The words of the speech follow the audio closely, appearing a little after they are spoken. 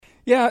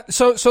Yeah.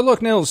 So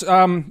look, Nils,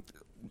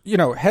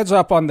 heads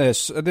up on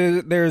this.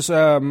 There's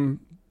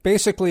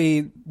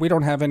basically we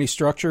don't have any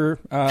structure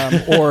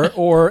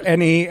or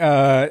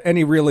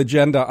any real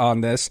agenda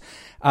on this.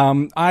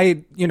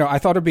 I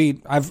thought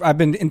I've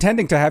been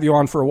intending to have you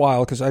on for a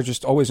while because I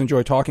just always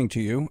enjoy talking to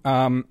you.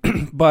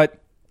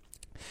 But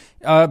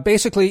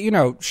basically,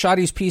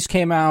 Shadi's piece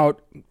came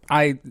out.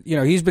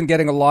 He's been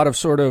getting a lot of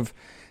sort of,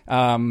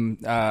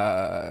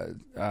 I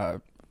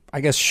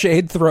guess,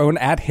 shade thrown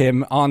at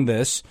him on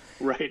this.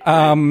 Right.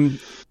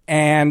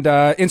 And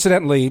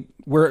incidentally,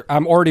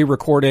 I'm already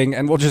recording,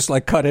 and we'll just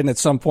cut in at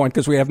some point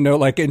because we have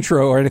no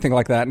intro or anything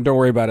like that, and don't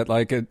worry about it.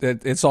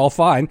 It's all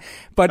fine.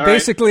 But all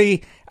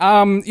basically,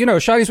 right.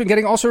 Shadi's been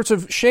getting all sorts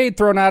of shade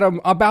thrown at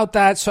him about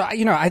that. So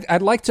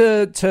I'd like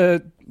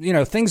to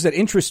things that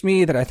interest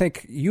me that I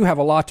think you have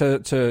a lot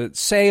to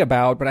say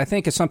about, but I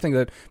think it's something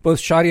that both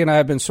Shadi and I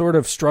have been sort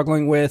of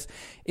struggling with.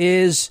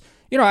 Is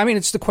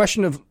it's the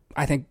question of,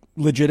 I think,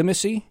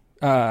 legitimacy.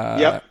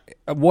 Yep.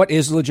 What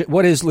is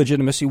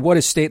legitimacy? What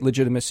is state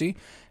legitimacy?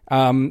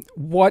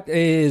 What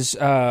is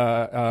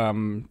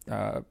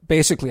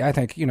basically, I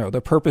think,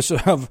 the purpose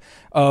of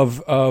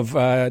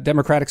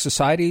democratic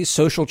societies,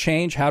 social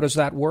change? How does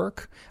that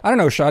work? I don't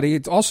know, Shadi.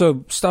 It's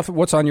also stuff.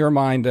 What's on your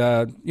mind?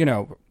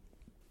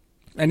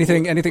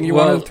 Anything you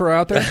want to throw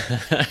out there?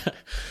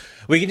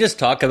 We can just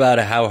talk about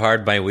how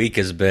hard my week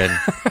has been,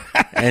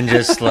 and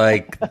just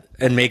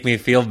and make me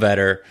feel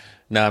better.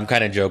 No, I'm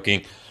kind of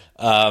joking.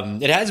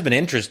 It has been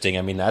interesting.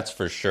 I mean, that's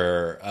for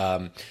sure.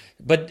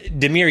 But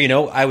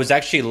Damir, I was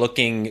actually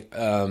looking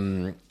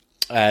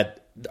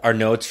at our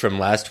notes from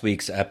last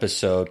week's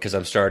episode because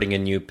I'm starting a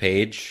new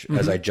page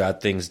as I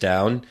jot things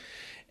down,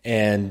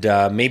 and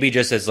maybe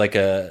just as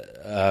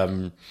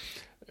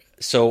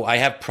so I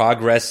have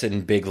progress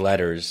in big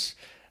letters,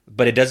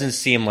 but it doesn't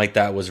seem like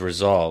that was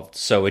resolved.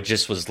 So it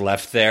just was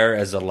left there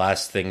as the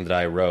last thing that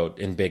I wrote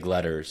in big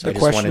letters. I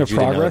just wanted you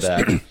progress. to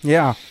know that.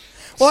 Yeah.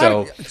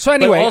 Well, so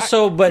anyway,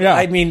 so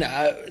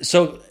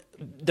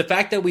the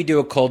fact that we do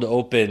a cold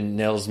open,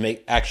 Nils,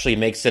 actually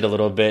makes it a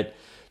little bit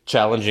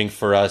challenging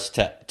for us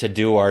to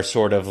do our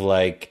sort of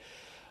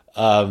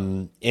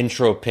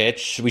intro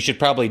pitch. We should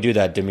probably do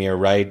that, Damir,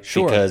 right?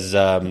 Sure. Because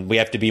we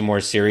have to be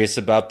more serious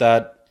about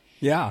that.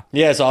 Yeah.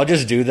 Yeah, so I'll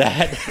just do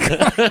that.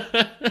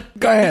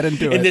 Go ahead and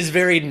do it. In this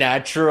very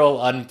natural,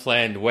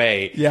 unplanned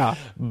way. Yeah.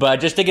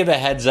 But just to give a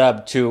heads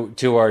up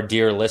to our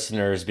dear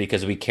listeners,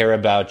 because we care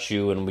about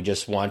you and we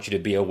just want you to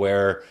be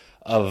aware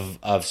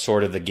of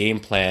sort of the game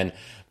plan.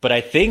 But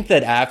I think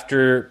that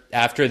after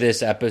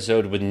this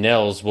episode with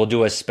Nils, we'll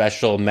do a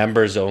special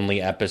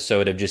members-only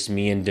episode of just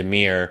me and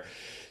Damir.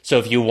 So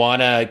if you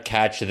want to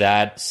catch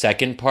that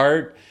second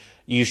part,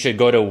 you should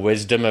go to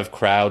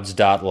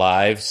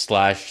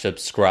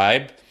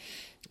wisdomofcrowds.live/subscribe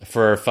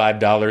for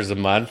 $5 a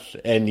month,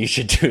 and you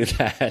should do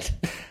that.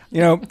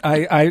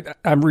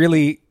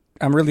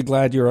 I'm really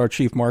glad you're our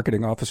chief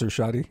marketing officer,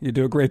 Shadi. You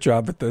do a great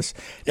job at this.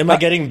 Am I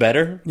getting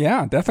better?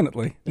 Yeah,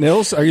 definitely.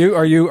 Nils, are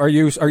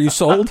you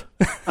sold?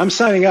 I'm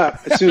signing up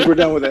as soon as we're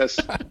done with this.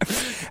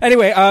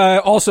 Anyway,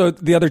 also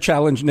the other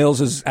challenge, Nils,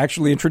 is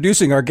actually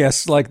introducing our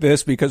guests like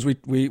this because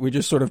we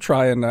just sort of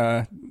try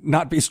and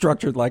not be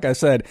structured, like I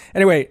said.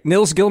 Anyway,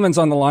 Nils Gilman's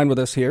on the line with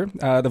us here,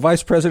 the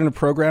vice president of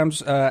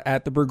programs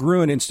at the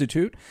Berggruen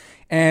Institute.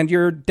 And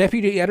you're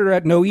deputy editor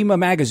at Noema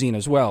magazine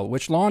as well,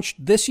 which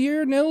launched this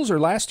year, Nils, or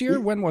last year?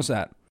 When was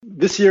that?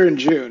 This year in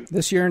June.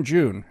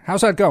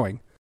 How's that going?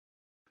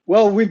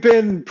 Well, we've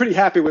been pretty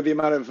happy with the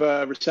amount of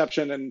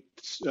reception and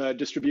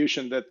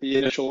distribution that the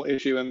initial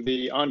issue and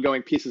the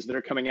ongoing pieces that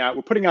are coming out.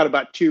 We're putting out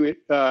about two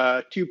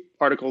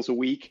articles a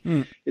week.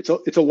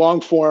 It's a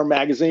long form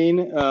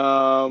magazine,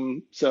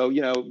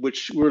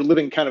 which we're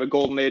living kind of a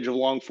golden age of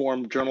long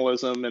form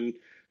journalism and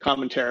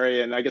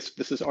commentary, and I guess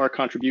this is our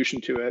contribution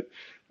to it.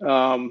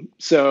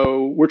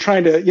 So we're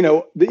trying to,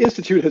 the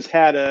Institute has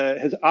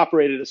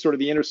operated as sort of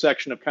the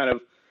intersection of kind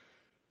of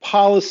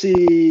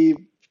policy,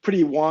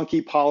 pretty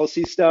wonky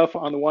policy stuff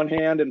on the one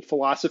hand, and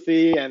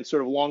philosophy and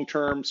sort of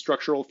long-term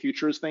structural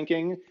futures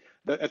thinking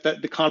at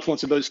the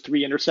confluence of those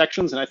three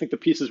intersections. And I think the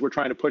pieces we're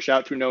trying to push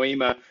out through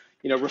Noema,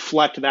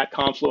 reflect that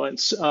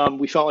confluence.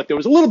 We felt like there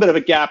was a little bit of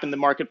a gap in the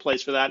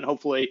marketplace for that, and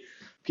hopefully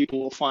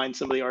people will find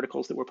some of the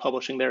articles that we're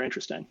publishing there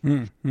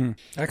interesting.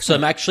 Excellent. So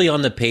I'm actually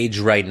on the page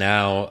right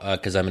now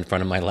because I'm in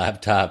front of my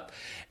laptop,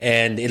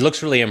 and it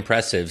looks really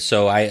impressive.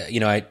 So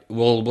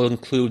we'll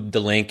include the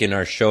link in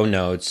our show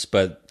notes,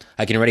 but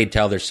I can already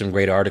tell there's some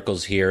great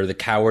articles here. The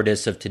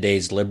Cowardice of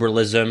Today's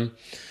Liberalism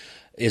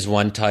is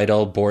one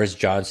title. Boris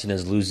Johnson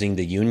is Losing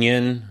the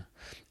Union.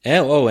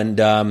 And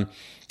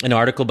an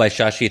article by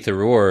Shashi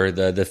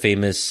Tharoor, the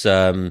famous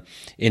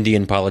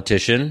Indian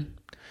politician.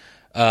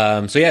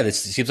 This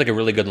seems like a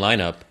really good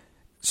lineup.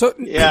 So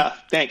yeah,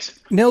 thanks,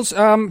 Nils.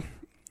 I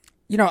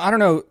don't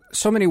know,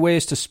 so many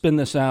ways to spin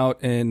this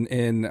out in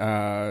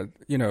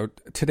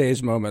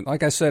today's moment.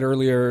 Like I said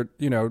earlier,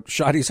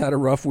 Shadi's had a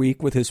rough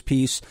week with his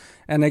piece,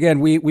 and again,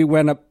 we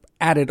went up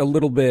at it a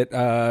little bit,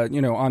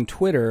 on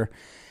Twitter.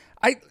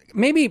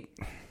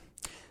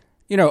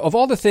 of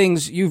all the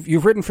things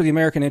you've written for the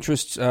American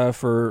Interests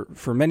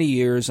for many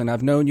years, and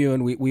I've known you,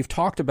 and we've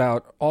talked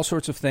about all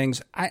sorts of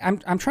things. I'm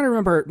trying to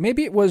remember.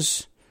 Maybe it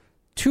was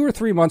 2 or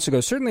 3 months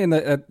ago. Certainly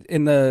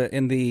in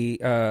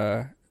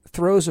the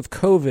throes of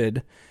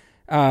COVID,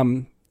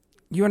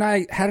 you and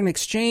I had an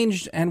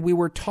exchange, and we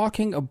were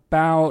talking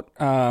about.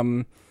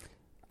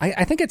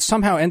 I think it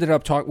somehow ended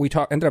up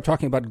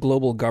talking about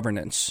global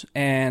governance,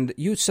 and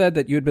you said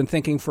that you had been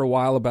thinking for a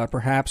while about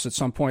perhaps at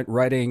some point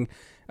writing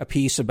a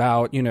piece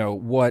about,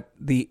 what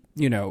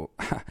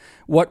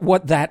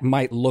what that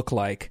might look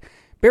like.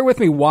 Bear with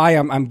me why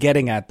I'm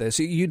getting at this.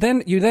 You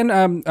then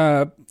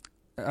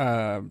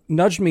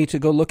nudged me to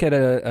go look at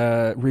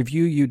a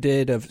review you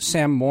did of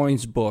Sam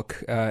Moyn's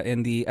book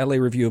in the LA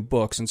Review of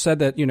Books, and said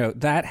that,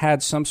 that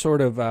had some sort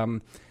of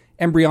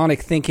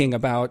embryonic thinking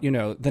about,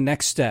 the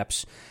next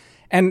steps.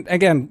 And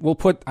again, we'll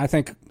put, I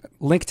think,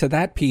 link to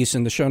that piece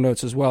in the show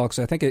notes as well, because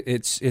I think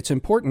it's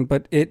important,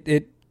 but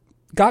it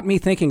got me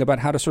thinking about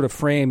how to sort of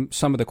frame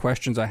some of the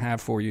questions I have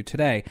for you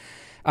today.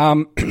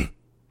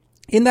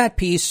 In that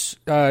piece,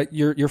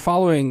 you're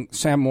following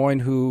Sam Moyn,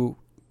 who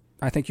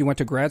I think you went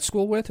to grad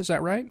school with. Is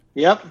that right?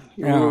 Yep,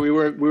 yeah. we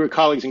were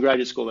colleagues in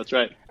graduate school. That's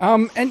right.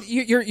 And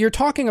you're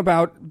talking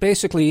about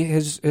basically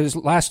his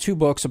last 2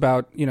 books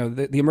about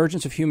the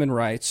emergence of human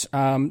rights.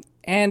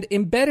 And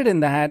embedded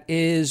in that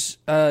is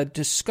a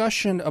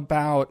discussion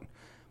about,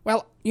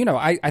 well,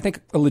 I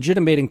think a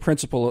legitimating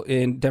principle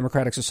in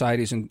democratic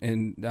societies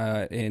in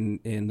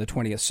the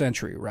 20th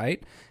century,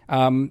 right?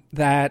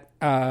 That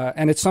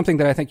and it's something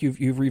that I think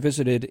you've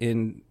revisited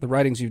in the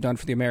writings you've done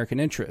for the American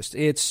Interest.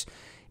 It's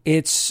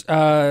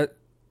a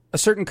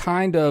certain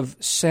kind of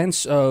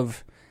sense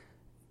of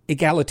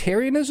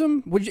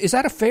egalitarianism. Is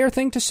that a fair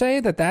thing to say,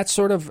 that that's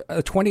sort of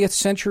a 20th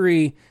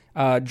century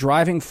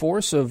driving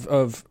force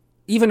of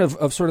even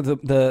of sort of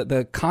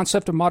the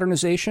concept of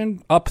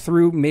modernization up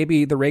through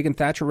maybe the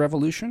Reagan-Thatcher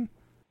revolution?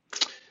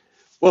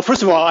 Well,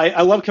 first of all,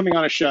 I love coming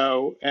on a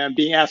show and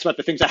being asked about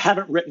the things I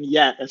haven't written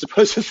yet, as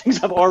opposed to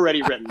things I've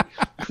already written.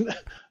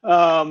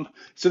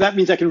 So that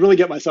means I can really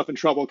get myself in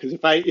trouble, because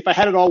if I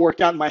had it all worked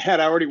out in my head,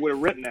 I already would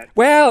have written it.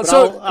 Well,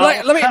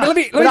 let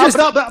me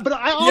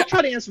I'll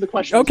try to answer the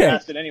question you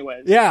asked it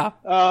anyways. Yeah.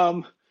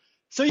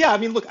 So yeah, I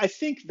mean, look, I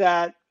think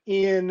that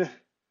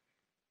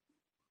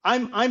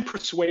I'm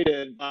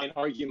persuaded by an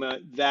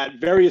argument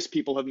that various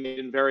people have made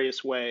in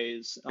various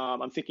ways.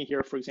 I'm thinking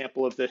here, for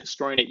example, of the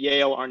historian at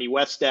Yale, Arnie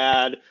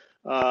Westad,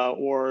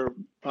 or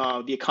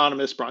the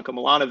economist Branko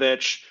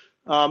Milanovic,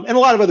 and a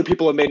lot of other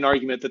people have made an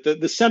argument that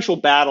the central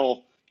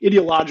battle,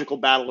 ideological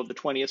battle of the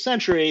 20th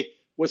century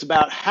was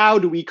about how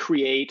do we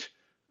create,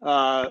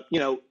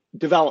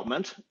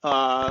 development,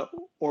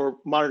 or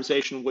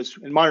modernization was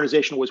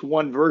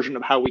one version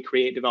of how we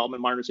create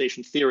development.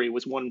 Modernization theory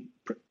was one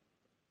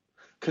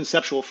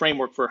conceptual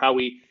framework for how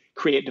we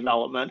create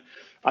development.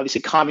 Obviously,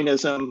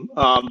 communism,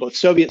 both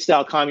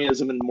Soviet-style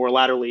communism and more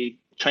latterly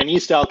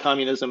Chinese-style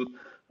communism,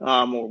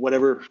 or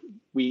whatever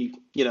we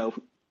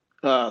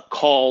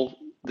call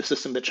the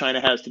system that China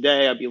has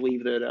today. I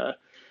believe that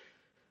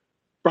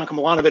Branko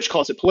Milanovic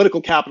calls it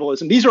political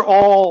capitalism. These are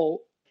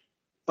all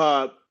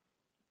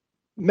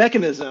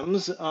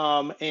mechanisms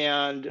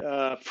and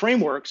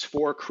frameworks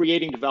for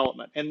creating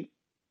development. And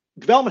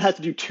development has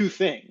to do 2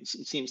 things,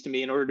 it seems to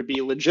me, in order to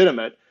be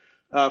legitimate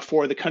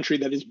for the country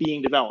that is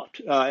being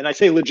developed. And I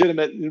say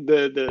legitimate,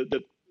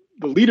 the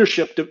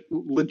leadership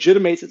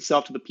legitimates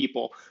itself to the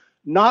people.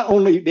 Not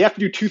only, they have to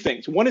do 2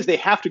 things. One is they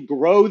have to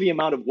grow the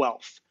amount of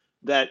wealth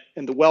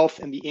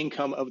and the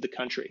income of the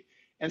country.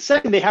 And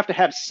second, they have to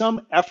have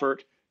some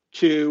effort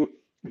to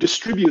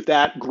distribute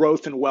that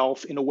growth and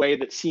wealth in a way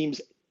that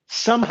seems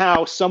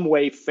somehow, some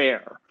way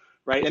fair,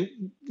 right? And,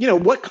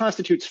 what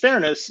constitutes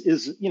fairness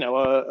is,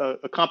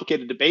 a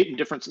complicated debate, and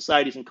different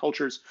societies and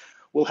cultures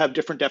will have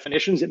different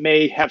definitions. It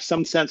may have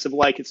some sense of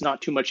like it's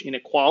not too much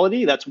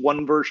inequality. That's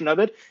one version of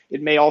it.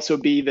 It may also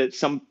be that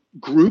some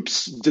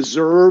groups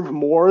deserve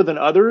more than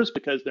others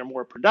because they're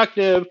more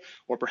productive,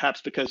 or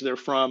perhaps because they're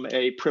from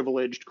a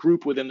privileged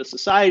group within the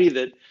society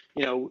that,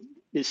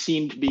 is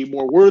seen to be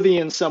more worthy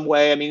in some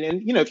way. I mean,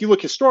 and if you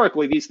look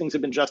historically, these things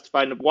have been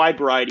justified in a wide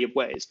variety of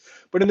ways.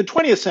 But in the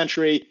 20th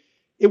century,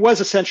 it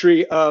was a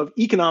century of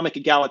economic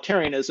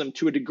egalitarianism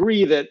to a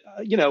degree that,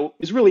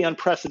 is really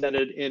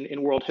unprecedented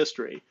in world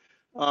history.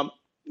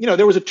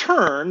 There was a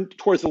turn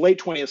towards the late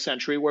 20th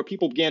century where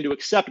people began to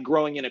accept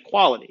growing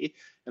inequality.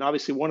 And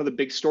obviously, one of the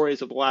big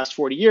stories of the last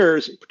 40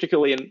 years,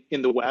 particularly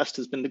in the West,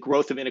 has been the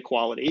growth of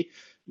inequality.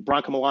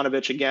 Branko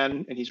Milanovic,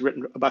 again, and he's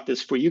written about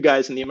this for you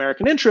guys in the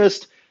American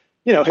Interest,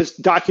 has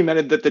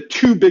documented that the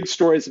 2 big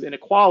stories of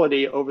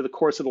inequality over the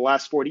course of the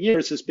last 40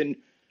 years has been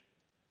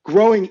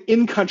growing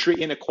in-country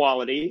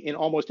inequality in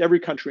almost every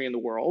country in the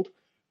world,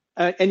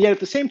 and yet at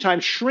the same time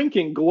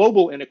shrinking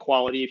global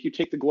inequality if you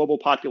take the global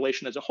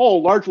population as a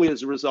whole, largely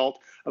as a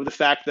result of the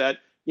fact that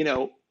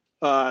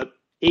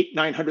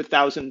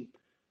 900,000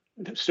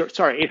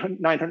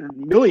 900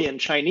 million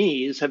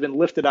Chinese have been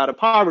lifted out of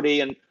poverty,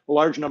 and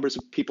large numbers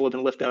of people have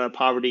been lifted out of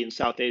poverty in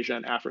South Asia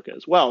and Africa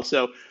as well.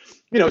 So,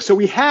 so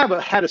we have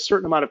had a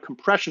certain amount of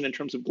compression in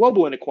terms of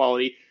global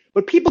inequality,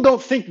 but people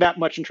don't think that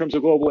much in terms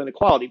of global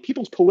inequality.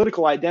 People's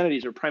political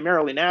identities are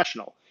primarily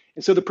national.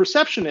 And so the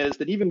perception is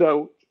that even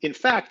though, in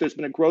fact, there's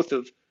been a growth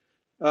of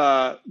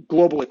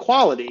global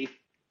equality,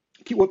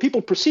 what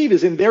people perceive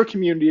is in their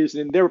communities,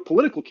 in their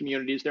political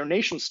communities, their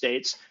nation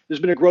states, there's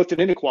been a growth in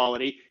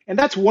inequality. And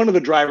that's one of the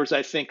drivers,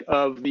 I think,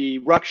 of the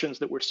ructions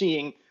that we're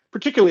seeing,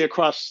 particularly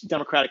across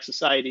democratic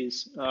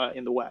societies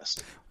in the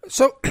West.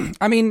 So,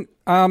 I mean,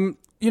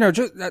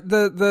 just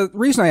the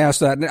reason I asked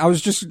that, and I was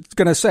just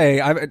going to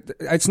say,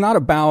 it's not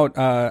about,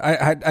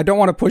 I don't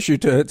want to push you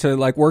to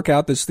like work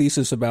out this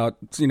thesis about,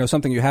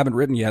 something you haven't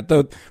written yet,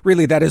 though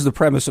really that is the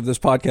premise of this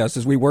podcast,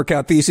 is we work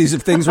out theses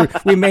of things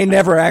we may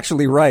never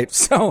actually write.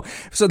 So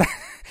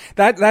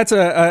that's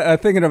a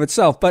thing in of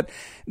itself. But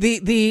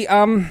the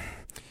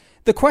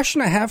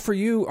question I have for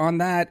you on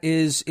that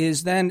is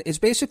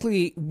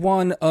basically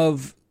one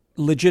of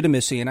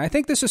legitimacy. And I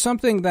think this is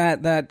something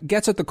that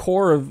gets at the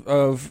core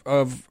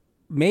of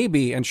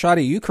maybe, and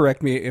Shadi, you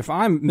correct me if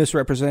I'm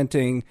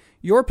misrepresenting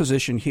your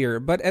position here,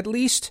 but at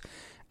least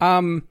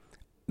the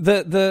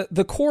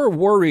core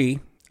worry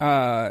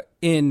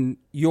in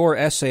your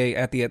essay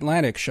at The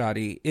Atlantic,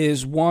 Shadi,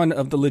 is one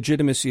of the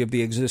legitimacy of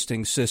the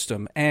existing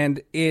system.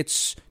 And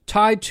it's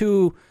tied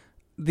to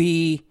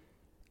the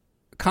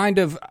kind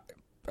of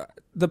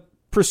the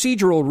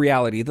procedural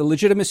reality, the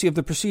legitimacy of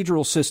the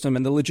procedural system,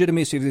 and the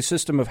legitimacy of the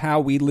system of how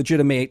we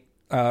legitimate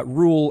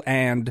rule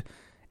and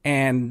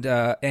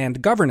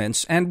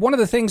governance. And one of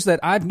the things that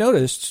I've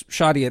noticed,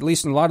 Shadi, at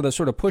least in a lot of the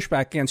sort of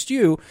pushback against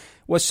you,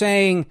 was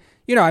saying,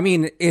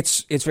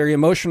 it's very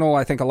emotional.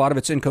 I think a lot of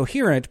it's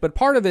incoherent, but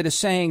part of it is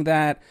saying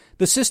that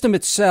the system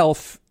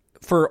itself,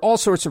 for all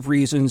sorts of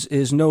reasons,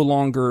 is no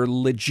longer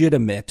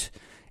legitimate.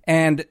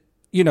 And,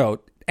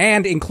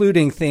 and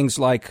including things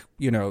like,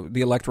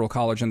 the Electoral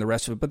College and the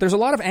rest of it. But there's a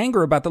lot of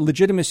anger about the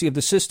legitimacy of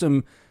the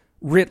system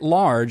writ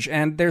large.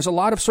 And there's a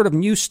lot of sort of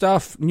new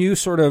stuff, new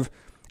sort of,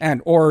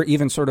 or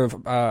even sort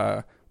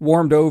of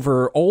warmed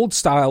over old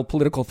style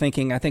political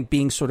thinking, I think,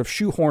 being sort of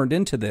shoehorned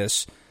into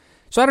this.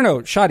 So I don't know,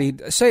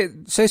 Shadi,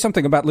 say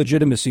something about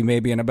legitimacy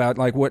maybe, and about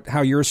like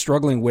how you're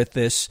struggling with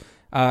this,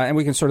 and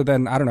we can sort of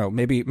then, I don't know,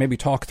 maybe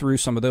talk through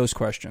some of those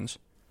questions.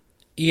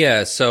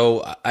 Yeah,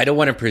 so I don't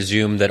want to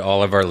presume that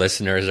all of our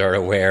listeners are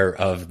aware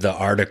of the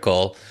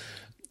article,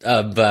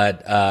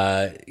 but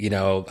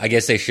I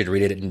guess they should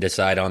read it and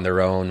decide on their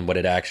own what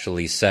it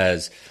actually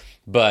says.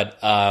 But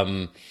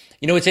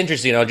it's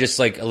interesting. I'll just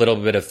like a little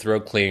bit of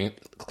throat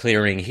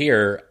clearing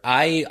here.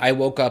 I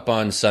woke up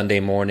on Sunday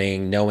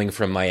morning knowing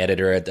from my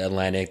editor at The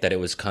Atlantic that it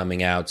was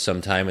coming out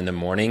sometime in the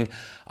morning.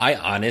 I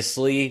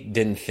honestly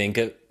didn't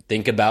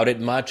think about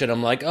it much, and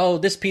I'm like, oh,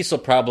 this piece will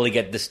probably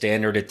get the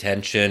standard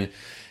attention.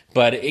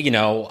 But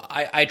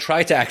I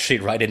try to actually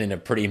write it in a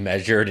pretty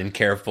measured and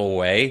careful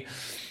way,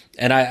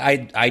 and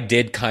I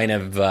did kind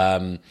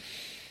of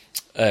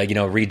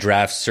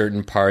redraft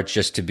certain parts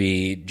just to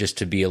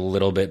be a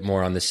little bit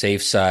more on the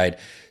safe side.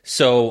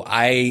 So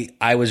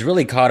I was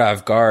really caught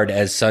off guard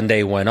as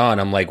Sunday went on.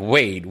 I'm like,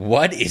 wait,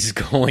 what is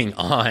going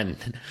on?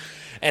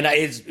 And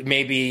it's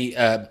maybe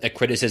a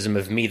criticism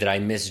of me that I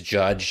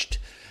misjudged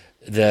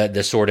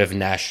the sort of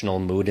national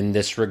mood in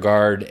this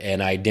regard,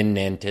 and I didn't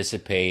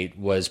anticipate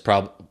what's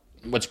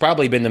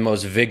probably been the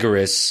most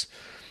vigorous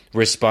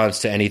response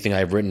to anything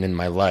I've written in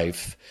my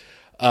life.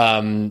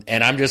 And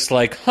I'm just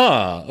like,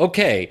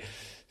 okay.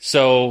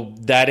 So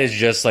that is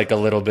just like a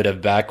little bit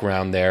of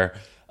background there.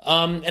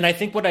 And I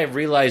think what I've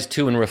realized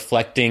too in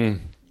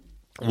reflecting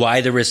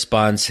why the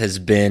response has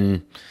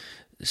been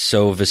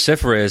so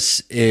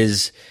vociferous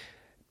is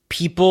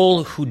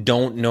people who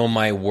don't know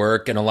my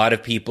work, and a lot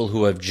of people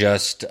who have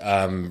just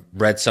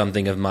read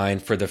something of mine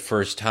for the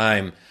first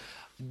time,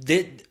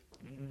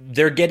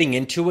 they're getting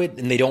into it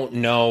and they don't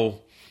know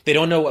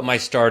what my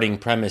starting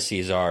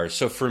premises are.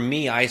 So for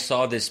me, I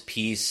saw this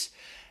piece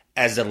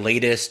as the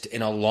latest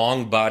in a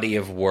long body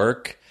of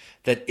work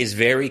that is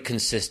very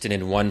consistent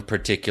in one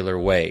particular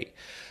way.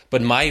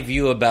 But my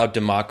view about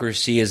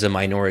democracy is a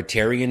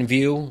minoritarian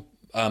view.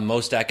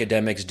 Most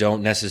academics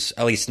don't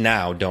necessarily, at least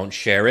now, don't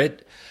share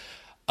it.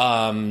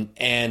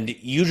 And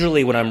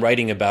usually when I'm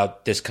writing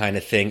about this kind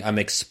of thing, I'm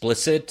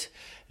explicit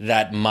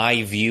that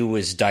my view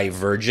is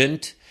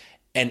divergent,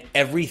 and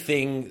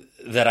everything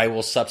that I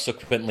will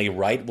subsequently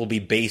write will be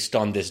based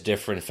on this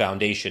different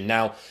foundation.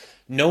 Now,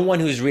 no one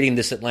who's reading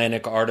this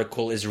Atlantic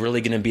article is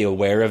really going to be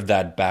aware of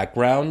that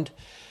background.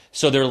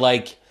 So they're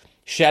like,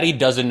 Shadi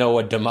doesn't know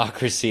what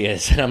democracy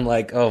is. And I'm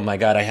like, oh my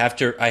God, I have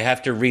to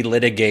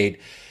relitigate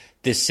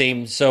this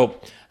same.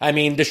 So, I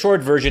mean, the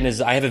short version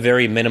is I have a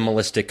very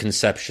minimalistic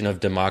conception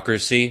of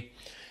democracy,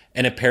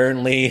 and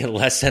apparently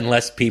less and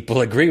less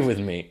people agree with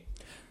me.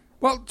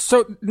 Well,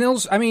 so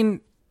Nils, I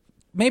mean,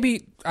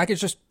 maybe I could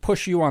just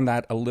push you on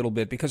that a little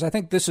bit, because I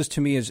think this is,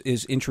 to me,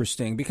 is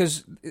interesting,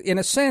 because in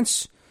a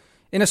sense,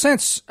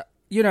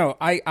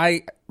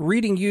 I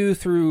reading you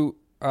through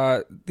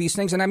these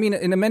things. And I mean,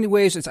 in many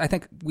ways, I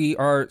think we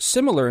are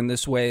similar in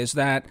this way, is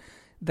that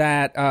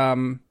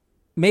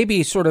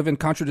maybe sort of in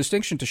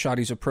contradistinction to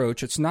Shadi's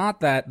approach, it's not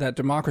that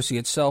democracy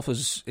itself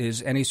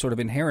is any sort of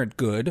inherent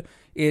good.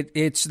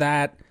 It's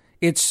that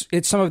it's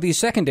some of these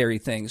secondary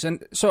things.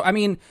 And so, I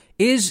mean,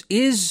 is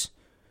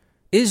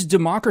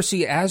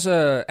democracy as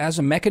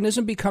a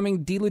mechanism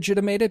becoming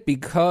delegitimated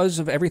because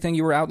of everything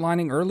you were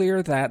outlining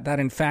earlier? That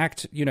in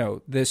fact,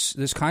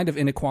 this kind of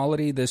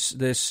inequality,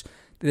 this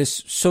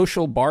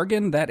social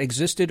bargain that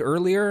existed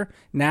earlier,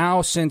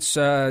 now since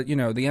the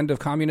end of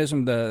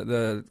communism,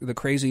 the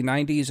crazy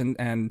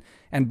 90s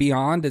and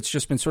beyond, it's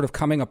just been sort of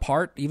coming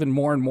apart even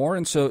more and more.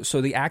 And so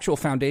the actual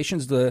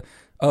foundations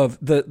of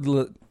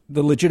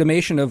the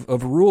legitimation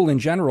of rule in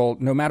general,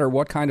 no matter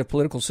what kind of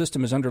political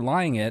system is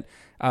underlying it,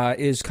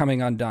 is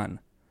coming undone.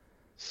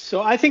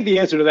 So I think the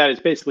answer to that is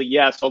basically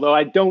yes, although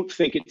I don't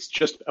think it's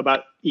just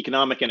about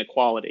economic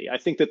inequality. I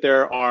think that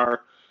there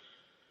are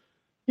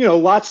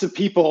lots of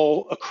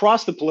people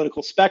across the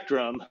political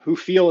spectrum who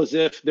feel as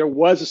if there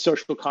was a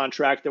social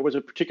contract, there was a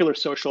particular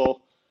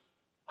social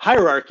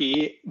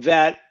hierarchy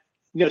that,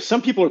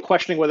 some people are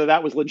questioning whether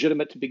that was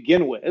legitimate to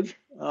begin with,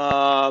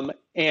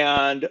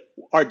 and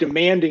are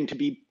demanding to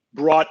be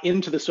brought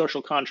into the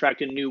social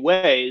contract in new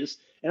ways.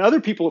 And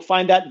other people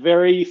find that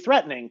very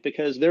threatening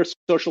because their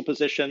social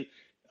position,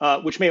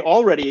 which may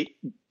already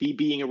be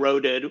being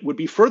eroded, would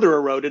be further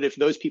eroded if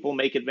those people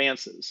make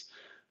advances.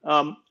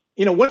 One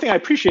thing I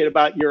appreciate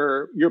about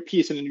your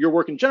piece and your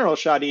work in general,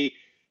 Shadi,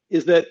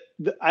 is that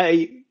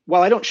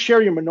while I don't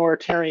share your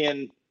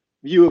minoritarian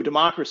view of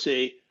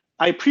democracy,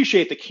 I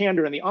appreciate the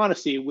candor and the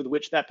honesty with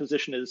which that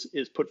position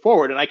is put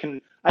forward, and I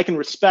can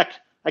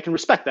respect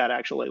that,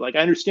 actually. Like, I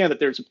understand that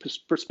there's a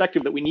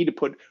perspective that we need to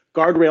put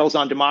guardrails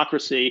on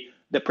democracy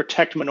that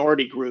protect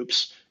minority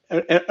groups,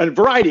 a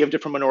variety of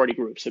different minority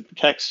groups. It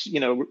protects,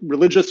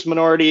 religious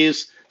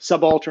minorities,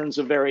 subalterns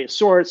of various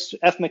sorts,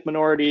 ethnic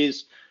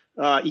minorities,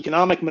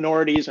 economic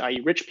minorities,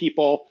 i.e. rich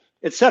people,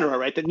 et cetera,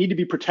 right, that need to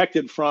be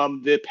protected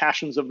from the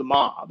passions of the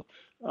mob.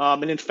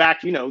 And in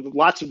fact,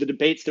 lots of the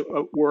debates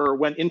that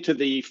went into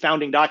the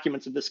founding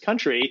documents of this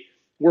country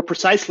were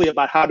precisely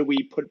about how do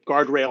we put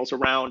guardrails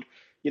around,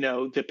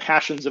 the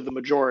passions of the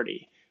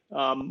majority.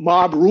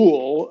 Mob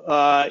rule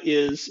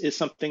is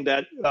something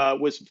that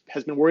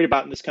has been worried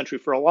about in this country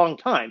for a long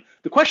time.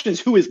 The question is,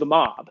 who is the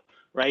mob,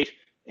 right?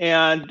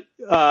 And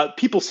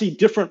people see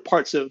different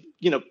parts of,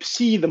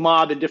 see the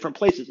mob in different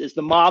places. Is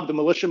the mob the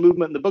militia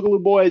movement and the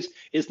Boogaloo Boys?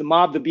 Is the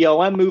mob the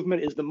BLM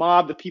movement? Is the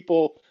mob the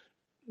people,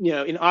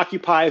 in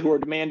Occupy who are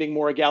demanding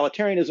more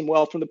egalitarianism?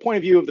 Well, from the point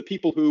of view of the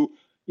people who,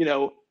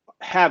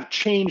 have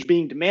change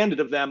being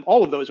demanded of them,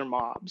 all of those are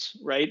mobs,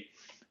 right?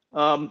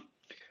 I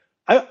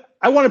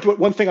want to put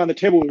one thing on the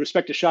table with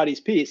respect to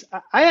Shadi's piece.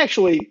 I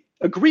actually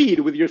agreed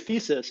with your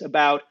thesis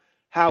about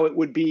how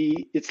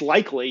it's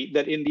likely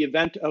that in the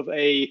event of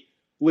a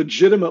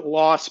legitimate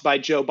loss by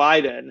Joe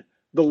Biden,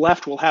 the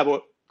left will have a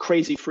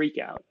crazy freak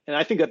out. And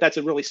I think that that's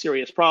a really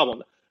serious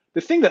problem.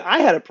 The thing that I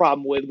had a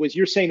problem with was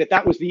you're saying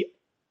that was the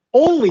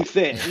only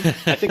thing,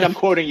 I think I'm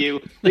quoting you,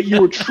 that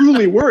you were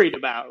truly worried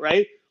about,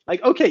 right?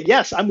 Like, okay,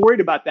 yes, I'm worried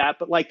about that,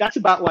 but like that's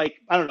about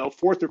I don't know,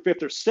 fourth or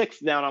fifth or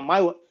sixth down on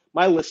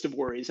my list of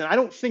worries. And I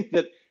don't think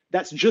that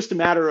that's just a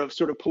matter of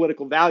sort of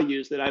political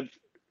values that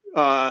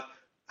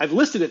I've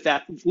listed it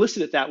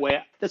that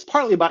way. That's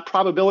partly about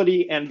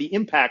probability and the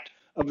impact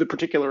of the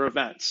particular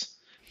events.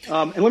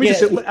 And let me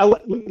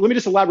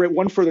just elaborate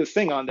one further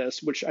thing on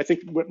this, which I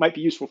think might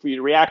be useful for you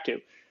to react to.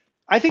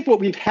 I think what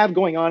we have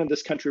going on in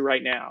this country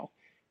right now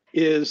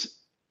is,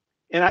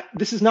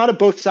 this is not a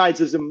both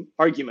sidesism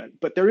argument,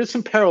 but there is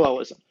some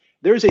parallelism.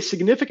 There is a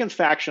significant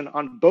faction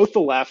on both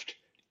the left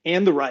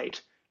and the right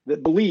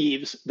that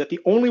believes that the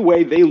only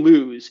way they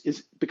lose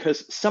is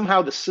because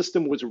somehow the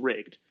system was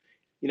rigged.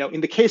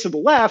 In the case of the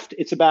left,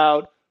 it's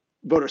about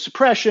voter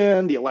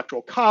suppression, the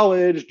electoral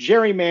college,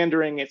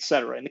 gerrymandering, et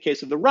cetera. In the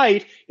case of the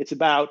right, it's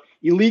about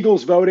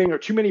illegals voting or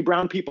too many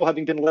brown people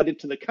having been let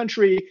into the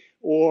country,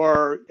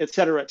 or et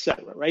cetera,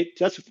 right?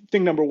 So that's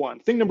thing number one.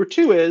 Thing number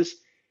two is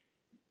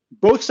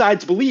both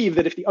sides believe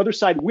that if the other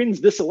side wins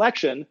this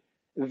election,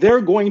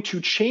 they're going to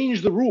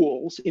change the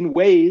rules in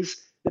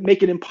ways that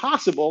make it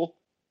impossible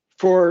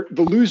for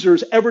the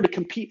losers ever to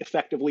compete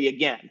effectively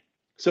again.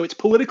 So it's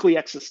politically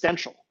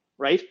existential,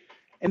 right?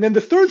 And then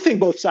the third thing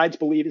both sides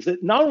believe is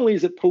that not only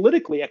is it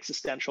politically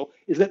existential,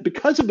 is that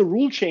because of the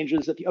rule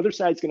changes that the other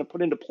side is going to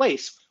put into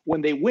place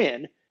when they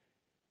win,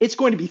 it's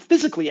going to be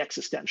physically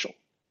existential.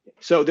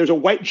 So there's a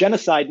white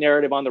genocide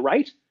narrative on the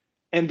right,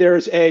 and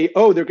there's they're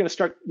going to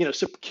start,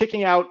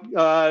 kicking out,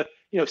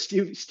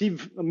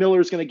 Steve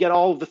Miller is going to get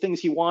all of the things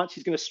he wants.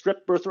 He's going to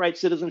strip birthright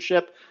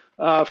citizenship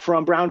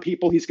from brown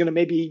people. He's going to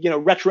maybe,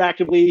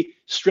 retroactively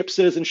strip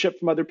citizenship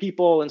from other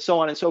people, and so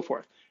on and so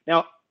forth.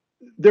 Now,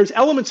 there's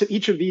elements of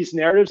each of these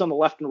narratives on the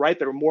left and right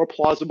that are more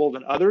plausible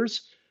than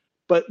others.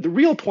 But the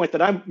real point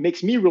that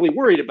makes me really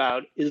worried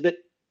about is that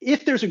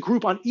if there's a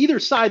group on either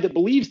side that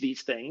believes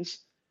these things,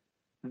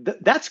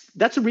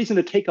 that's a reason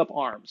to take up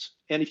arms.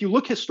 And if you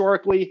look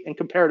historically and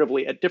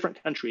comparatively at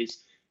different countries,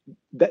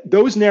 that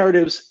those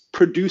narratives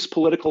produce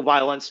political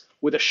violence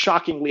with a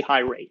shockingly high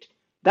rate.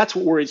 That's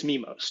what worries me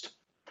most.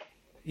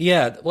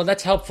 Yeah, well,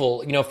 that's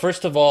helpful.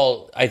 First of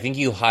all, I think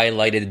you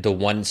highlighted the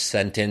one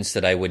sentence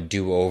that I would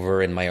do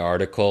over in my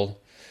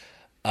article.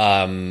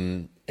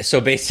 So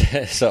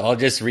I'll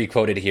just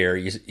re-quote it here.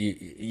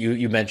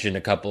 You mentioned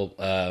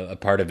a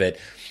part of it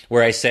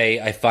where I say,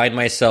 I find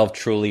myself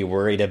truly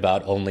worried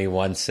about only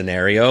one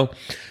scenario,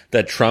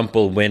 that Trump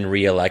will win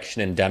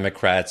re-election and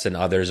Democrats and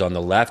others on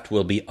the left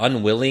will be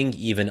unwilling,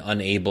 even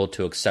unable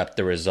to accept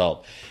the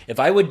result. If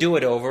I would do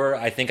it over,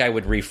 I think I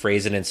would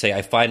rephrase it and say,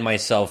 I find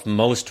myself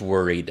most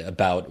worried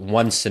about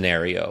one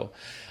scenario.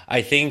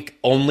 I think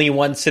only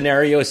one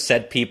scenario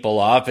set people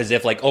off as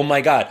if like, oh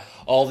my God,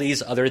 all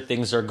these other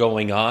things are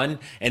going on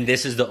and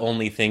this is the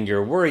only thing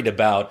you're worried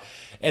about.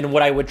 And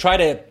what I would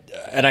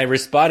and I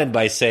responded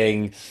by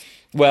saying,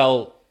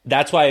 well,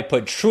 that's why I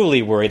put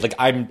truly worried. Like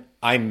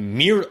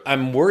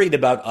I'm worried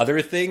about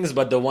other things,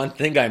 but the one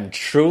thing I'm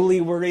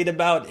truly worried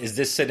about is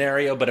this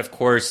scenario. But of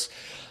course,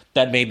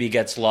 that maybe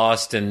gets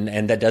lost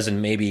and that's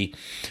maybe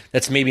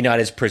not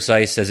as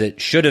precise as it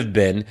should have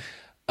been.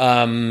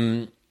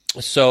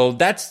 So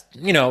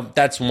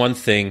that's one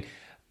thing.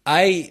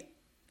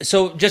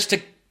 So just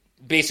to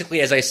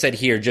basically, as I said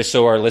here, just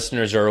so our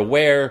listeners are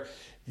aware,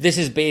 this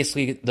is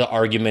basically the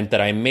argument that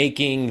I'm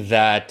making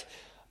that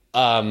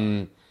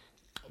Biden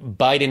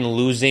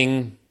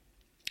losing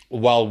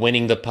while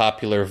winning the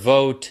popular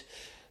vote,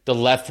 the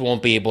left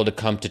won't be able to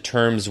come to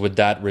terms with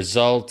that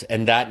result,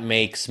 and that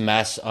makes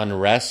mass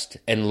unrest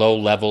and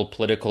low-level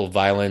political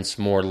violence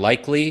more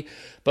likely.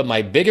 But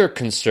my bigger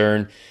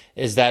concern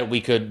is that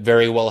we could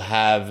very well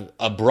have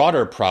a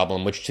broader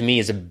problem, which to me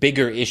is a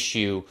bigger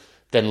issue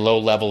than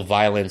low-level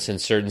violence in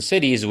certain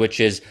cities, which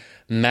is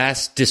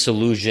mass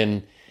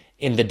disillusion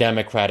in the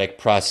democratic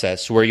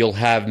process, where you'll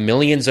have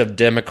millions of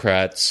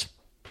Democrats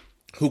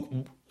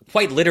who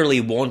quite literally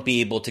won't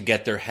be able to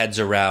get their heads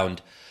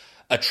around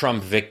a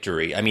Trump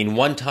victory. I mean,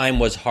 one time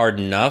was hard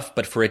enough,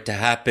 but for it to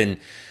happen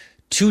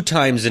 2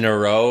 times in a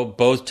row,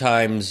 both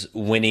times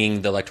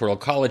winning the Electoral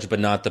College, but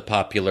not the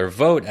popular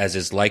vote, as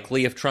is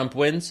likely if Trump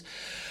wins,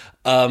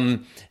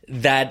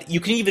 that you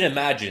can even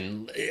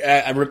imagine.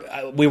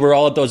 We were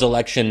all at those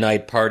election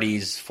night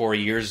parties 4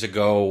 years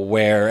ago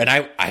and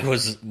I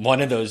was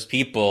one of those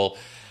people.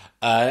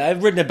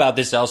 I've written about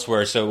this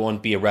elsewhere, so it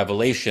won't be a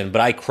revelation,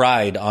 but I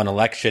cried on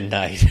election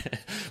night,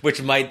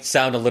 which might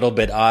sound a little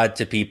bit odd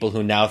to people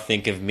who now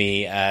think of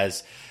me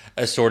as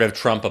a sort of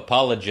Trump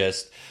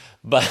apologist.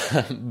 But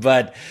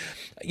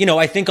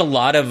I think a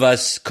lot of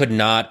us could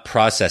not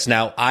process.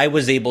 Now, I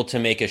was able to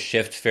make a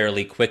shift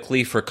fairly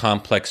quickly for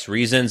complex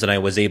reasons, and I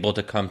was able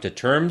to come to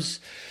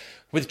terms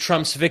with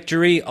Trump's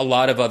victory. A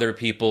lot of other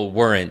people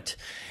weren't.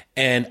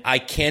 And I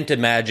can't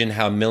imagine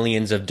how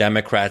millions of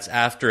Democrats,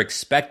 after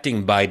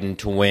expecting Biden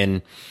to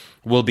win,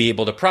 will be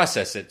able to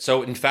process it.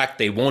 So, in fact,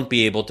 they won't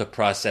be able to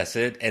process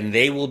it, and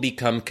they will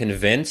become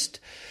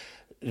convinced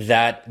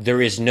that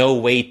there is no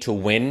way to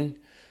win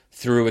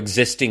through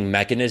existing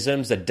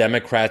mechanisms, that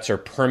Democrats are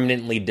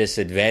permanently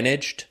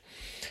disadvantaged,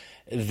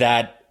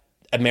 that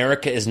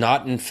America is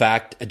not, in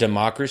fact, a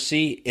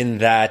democracy in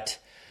that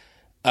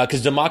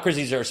because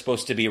democracies are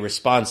supposed to be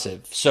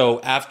responsive.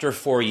 So after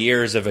 4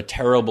 years of a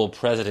terrible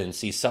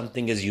presidency,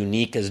 something as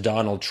unique as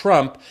Donald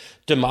Trump,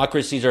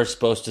 democracies are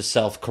supposed to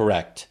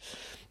self-correct.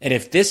 And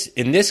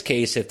in this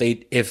case,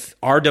 if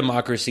our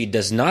democracy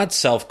does not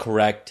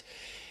self-correct,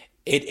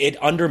 it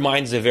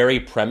undermines the very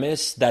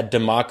premise that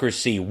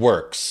democracy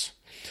works.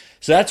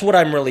 So that's what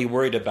I'm really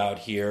worried about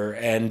here,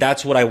 and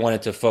that's what I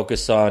wanted to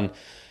focus on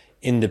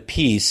in the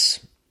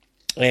piece.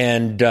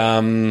 And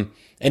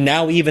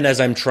now, even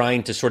as I'm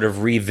trying to sort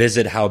of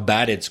revisit how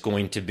bad it's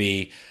going to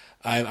be,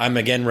 I'm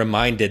again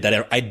reminded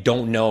that I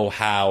don't know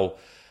how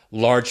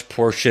large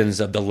portions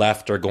of the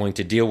left are going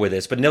to deal with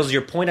this. But Nils,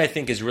 your point I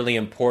think is really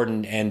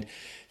important, and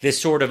this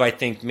sort of I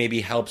think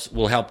maybe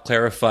will help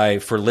clarify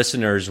for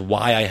listeners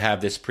why I have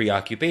this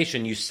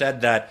preoccupation. You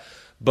said that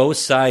both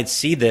sides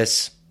see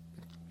this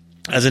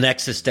as an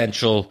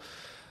existential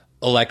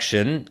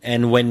election,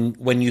 and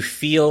when you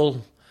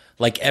feel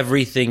like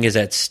everything is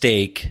at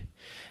stake,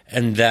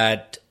 and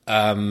that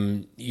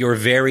your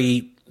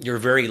very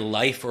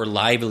life or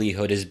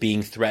livelihood is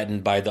being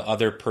threatened by the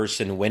other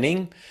person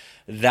winning,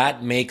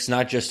 that makes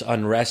not just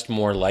unrest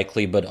more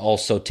likely, but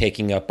also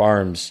taking up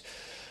arms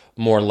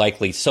more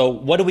likely. So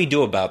what do we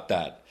do about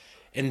that?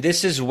 And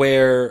this is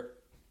where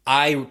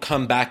I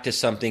come back to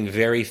something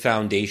very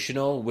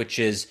foundational, which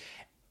is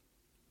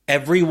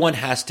everyone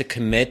has to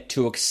commit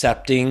to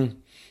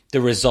accepting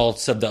the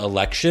results of the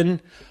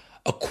election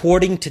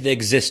according to the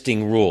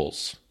existing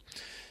rules.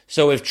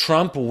 So if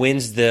Trump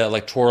wins the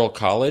Electoral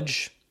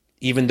College,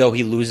 even though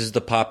he loses the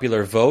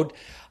popular vote,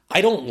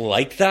 I don't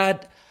like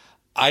that.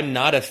 I'm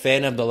not a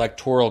fan of the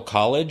Electoral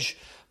College,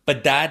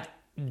 but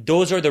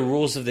those are the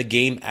rules of the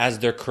game as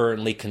they're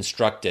currently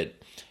constructed.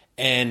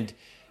 And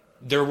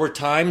there were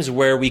times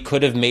where we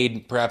could have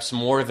made perhaps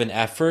more of an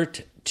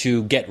effort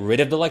to get rid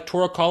of the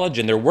Electoral College,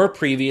 and there were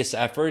previous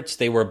efforts.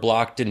 They were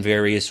blocked in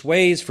various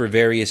ways for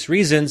various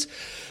reasons.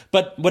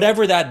 But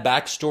whatever that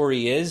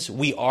backstory is,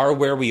 we are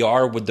where we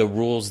are with the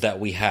rules that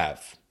we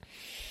have.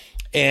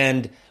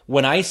 And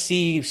when I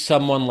see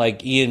someone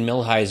like Ian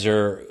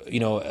Millhiser,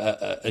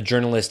 a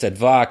journalist at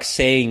Vox,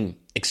 saying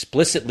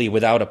explicitly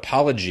without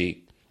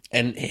apology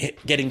and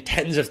getting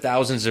tens of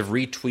thousands of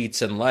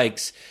retweets and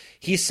likes,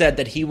 he said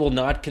that he will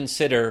not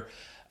consider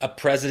a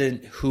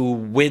president who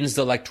wins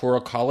the Electoral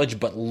College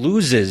but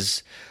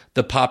loses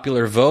the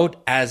popular vote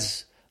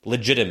as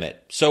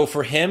legitimate. So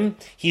for him,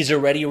 he's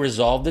already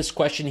resolved this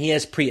question. He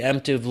has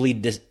preemptively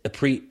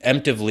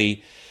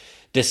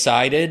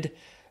decided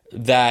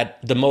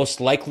that the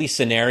most likely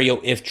scenario,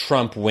 if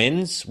Trump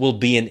wins, will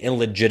be an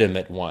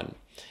illegitimate one.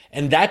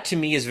 And that to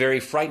me is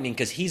very frightening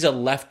because he's a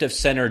left of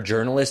center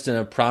journalist in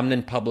a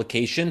prominent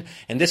publication.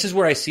 And this is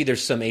where I see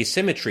there's some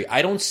asymmetry.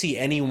 I don't see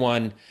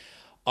anyone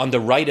on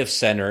the right of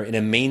center in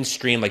a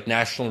mainstream like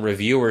National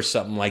Review or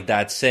something like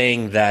that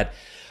saying that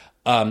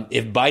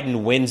if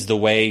Biden wins,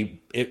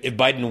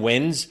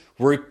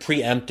 we're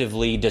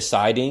preemptively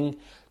deciding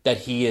that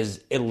he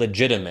is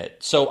illegitimate.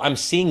 So I'm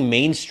seeing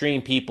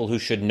mainstream people who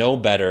should know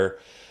better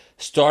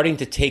starting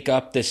to take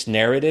up this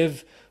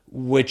narrative,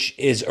 which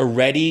is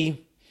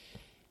already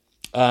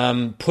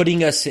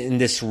putting us in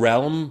this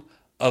realm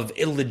of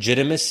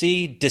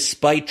illegitimacy,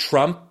 despite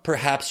Trump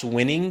perhaps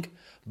winning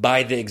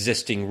by the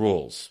existing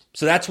rules.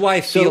 So that's why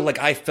I feel like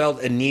I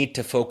felt a need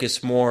to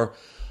focus more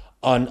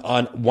on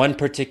one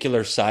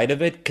particular side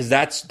of it, because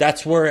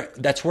that's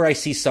where I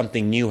see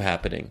something new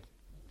happening.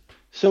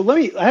 So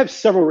I have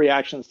several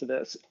reactions to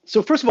this.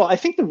 So first of all, I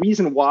think the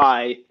reason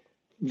why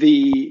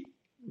the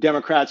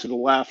Democrats or the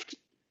left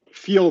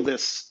feel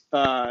this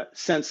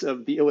sense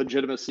of the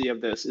illegitimacy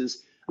of this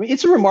is,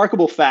 it's a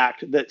remarkable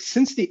fact that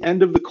since the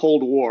end of the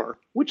Cold War,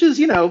 which is,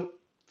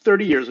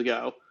 30 years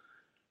ago,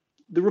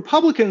 the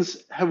Republicans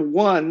have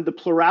won the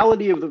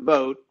plurality of the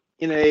vote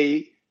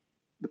the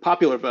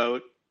popular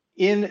vote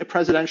in a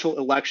presidential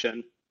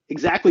election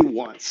exactly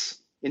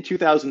once in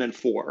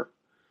 2004.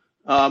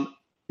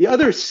 The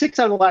other 6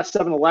 out of the last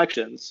 7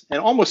 elections, and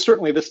almost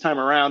certainly this time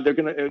around,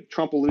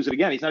 Trump will lose it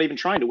again. He's not even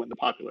trying to win the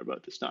popular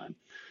vote this time.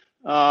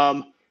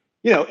 And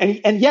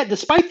yet,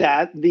 despite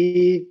that,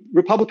 the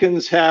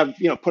Republicans have,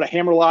 put a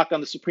hammerlock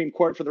on the Supreme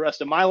Court for the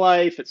rest of my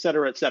life, et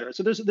cetera, et cetera.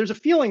 So there's a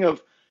feeling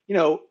of,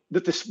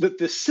 that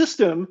the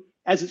system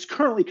as it's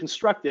currently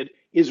constructed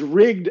is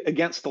rigged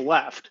against the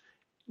left,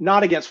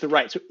 not against the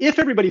right. So if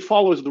everybody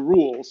follows the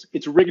rules,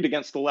 it's rigged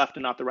against the left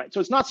and not the right. So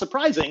it's not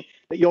surprising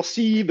that you'll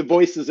see the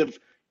voices of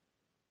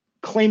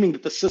claiming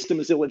that the system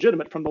is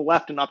illegitimate from the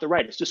left and not the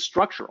right. It's just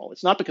structural.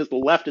 It's not because the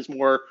left is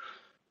more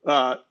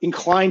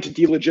inclined to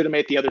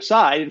delegitimate the other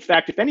side. In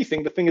fact, if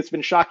anything, the thing that's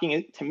been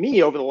shocking to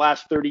me over the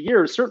last 30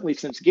 years, certainly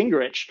since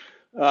Gingrich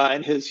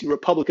and his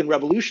Republican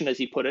revolution, as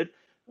he put it,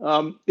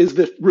 is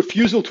the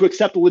refusal to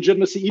accept the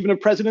legitimacy even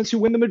of presidents who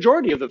win the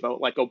majority of the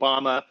vote, like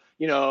Obama,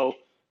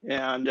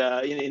 and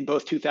in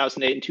both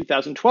 2008 and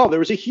 2012, there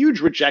was a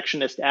huge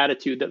rejectionist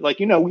attitude that,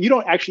 you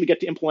don't actually get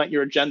to implement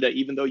your agenda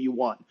even though you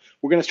won.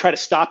 We're going to try to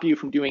stop you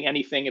from doing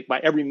anything by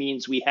every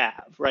means we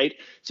have, right?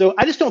 So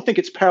I just don't think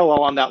it's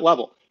parallel on that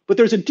level. But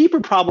there's a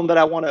deeper problem that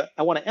I want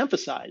to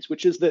emphasize,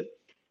 which is that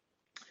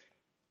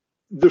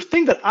the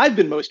thing that I've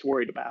been most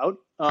worried about,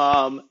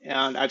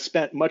 and I've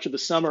spent much of the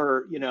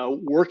summer,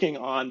 working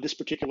on this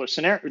particular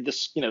scenario.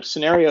 This,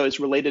 scenario is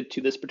related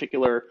to this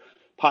particular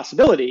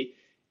possibility,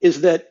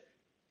 is that,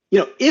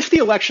 if the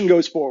election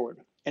goes forward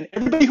and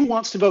everybody who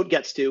wants to vote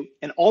gets to,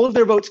 and all of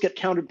their votes get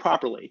counted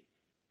properly,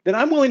 then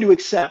I'm willing to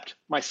accept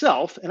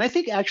myself, and I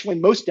think actually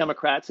most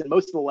Democrats and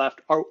most of the left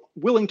are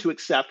willing to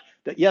accept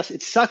that, yes,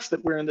 it sucks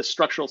that we're in this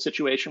structural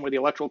situation where the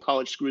Electoral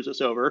College screws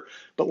us over.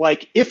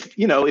 But if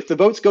the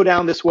votes go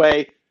down this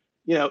way,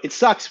 it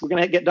sucks. We're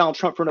going to get Donald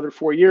Trump for another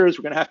 4 years.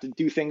 We're going to have to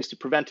do things to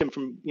prevent him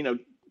from,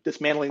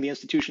 dismantling the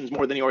institutions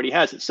more than he already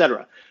has, et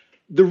cetera.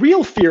 The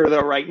real fear,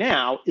 though, right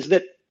now is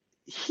that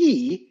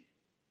he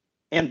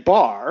and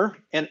Barr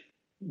and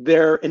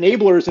their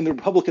enablers in the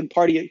Republican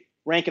Party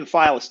rank and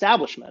file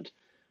establishment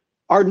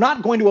are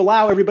not going to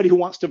allow everybody who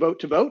wants to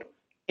vote,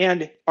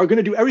 and are going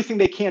to do everything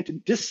they can to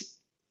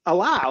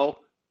disallow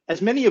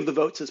as many of the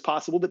votes as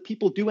possible that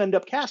people do end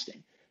up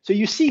casting. So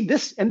you see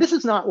this, and this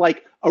is not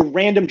like a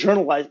random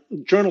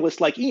journalist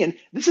like Ian.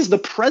 This is the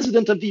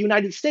president of the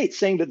United States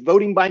saying that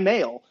voting by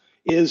mail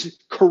is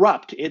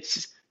corrupt.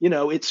 It's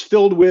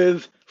filled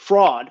with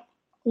fraud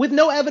with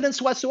no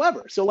evidence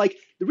whatsoever. So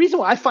the reason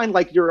why I find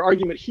your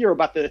argument here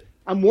about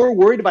I'm more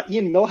worried about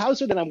Ian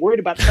Millhiser than I'm worried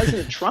about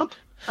President Trump.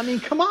 I mean,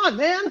 come on,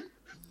 man.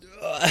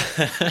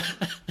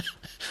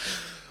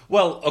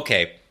 Well,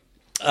 okay.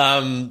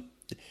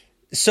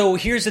 So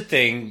here's the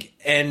thing,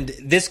 and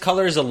this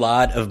colors a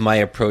lot of my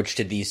approach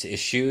to these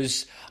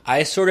issues.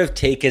 I sort of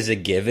take as a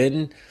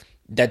given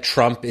that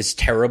Trump is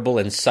terrible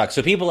and sucks.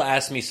 So people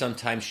ask me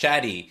sometimes,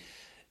 Shadi,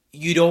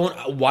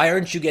 why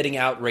aren't you getting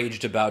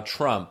outraged about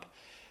Trump?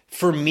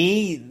 For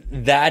me,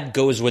 that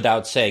goes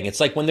without saying. It's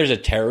like when there's a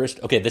terrorist.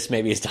 Okay, this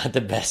maybe is not the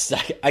best.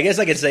 I guess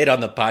I could say it on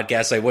the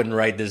podcast. I wouldn't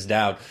write this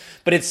down.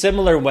 But it's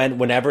similar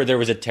whenever there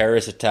was a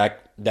terrorist attack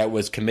that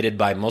was committed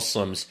by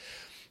Muslims.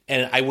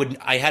 And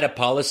I had a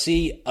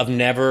policy of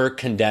never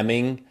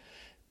condemning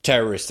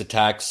terrorist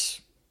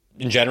attacks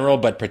in general,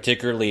 but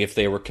particularly if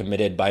they were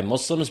committed by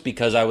Muslims,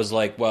 because I was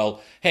like,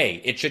 well,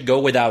 hey, it should go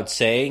without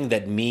saying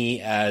that me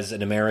as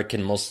an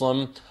American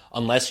Muslim,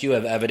 unless you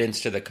have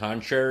evidence to the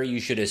contrary, you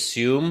should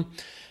assume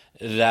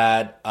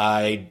that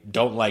I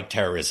don't like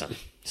terrorism.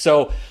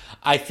 So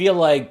I feel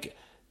like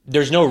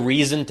there's no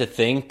reason to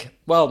think,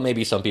 well,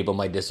 maybe some people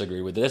might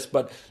disagree with this,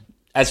 but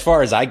as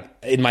far as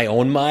in my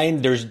own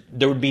mind,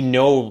 there would be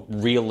no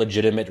real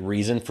legitimate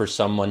reason for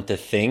someone to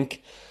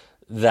think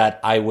that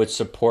I would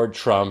support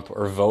Trump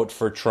or vote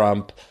for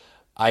Trump.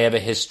 I have a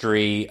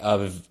history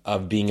of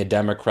being a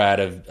Democrat,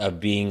 of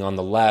being on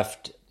the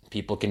left.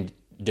 People can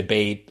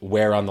debate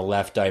where on the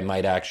left I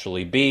might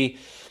actually be.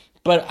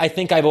 But I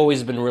think I've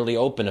always been really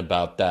open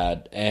about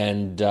that.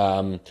 And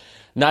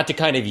not to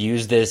kind of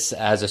use this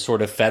as a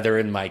sort of feather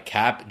in my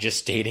cap, just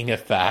stating a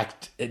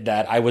fact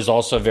that I was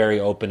also very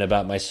open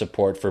about my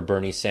support for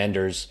Bernie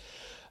Sanders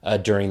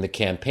during the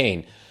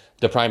campaign,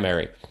 the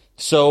primary.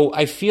 So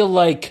I feel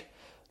like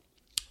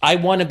I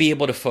want to be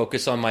able to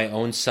focus on my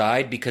own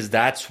side because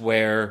that's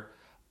where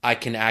I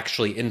can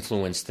actually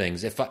influence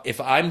things.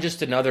 If I'm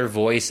just another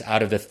voice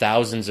out of the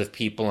thousands of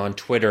people on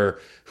Twitter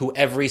who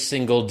every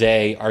single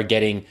day are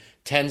getting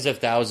tens of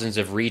thousands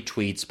of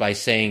retweets by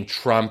saying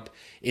Trump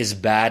is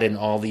bad in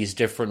all these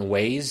different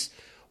ways,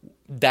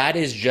 that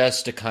is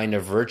just a kind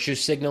of virtue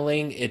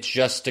signaling. It's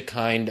just a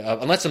kind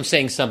of, unless I'm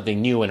saying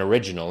something new and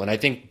original. And I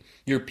think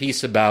your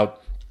piece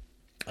about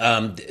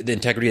the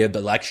integrity of the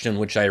election,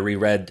 which I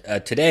reread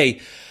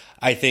today,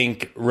 I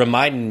think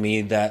reminded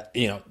me that,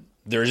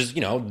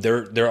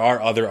 there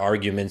are other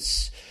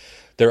arguments.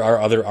 There are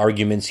other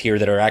arguments here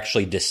that are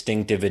actually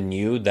distinctive and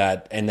new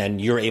and then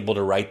you're able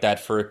to write that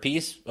for a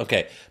piece.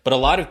 Okay. But a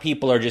lot of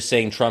people are just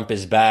saying Trump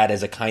is bad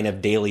as a kind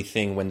of daily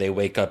thing when they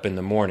wake up in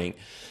the morning.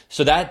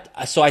 So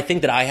I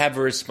think that I have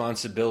a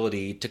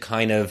responsibility to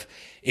kind of,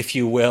 if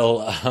you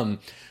will,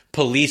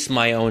 police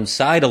my own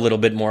side a little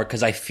bit more,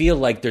 because I feel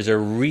like there's a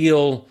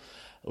real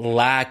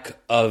lack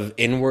of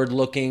inward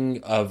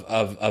looking,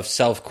 of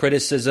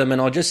self-criticism. And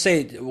I'll just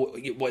say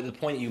the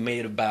point you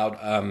made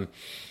about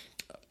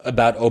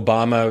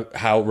Obama,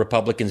 how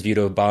Republicans viewed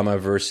Obama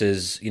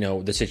versus,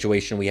 the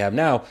situation we have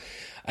now.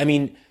 I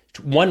mean,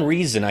 one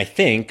reason I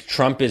think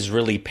Trump is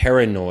really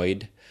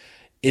paranoid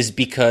is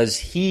because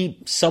he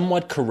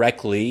somewhat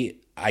correctly,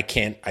 I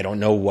don't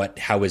know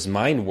how his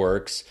mind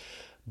works,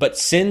 but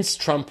since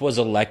Trump was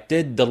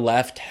elected, the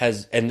left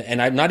has,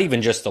 and I'm not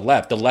even just the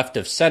left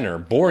of center,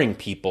 boring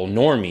people,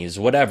 normies,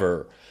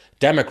 whatever,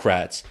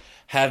 Democrats,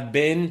 have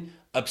been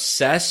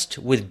obsessed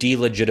with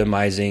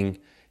delegitimizing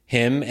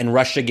him. And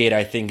Russiagate,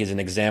 I think, is an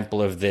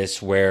example of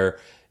this, where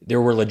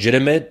there were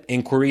legitimate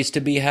inquiries to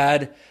be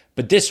had,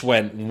 but this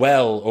went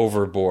well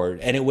overboard.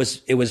 And it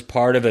was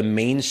part of a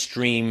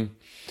mainstream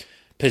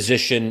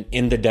position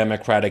in the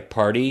Democratic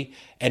Party.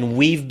 And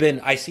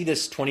I see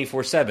this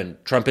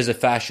 24/7. Trump is a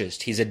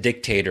fascist. He's a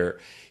dictator.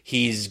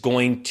 He's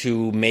going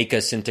to make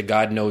us into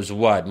God knows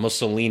what.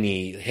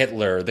 Mussolini,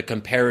 Hitler, the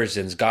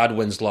comparisons,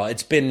 Godwin's Law.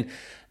 It's been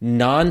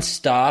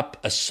nonstop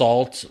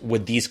assault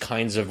with these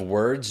kinds of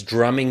words,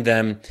 drumming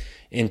them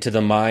into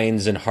the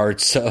minds and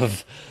hearts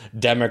of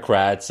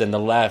Democrats and the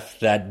left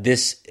that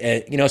this,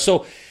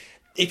 so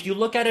if you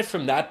look at it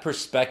from that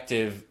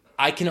perspective,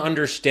 I can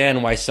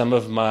understand why some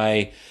of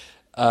my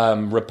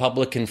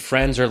Republican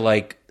friends are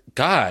like,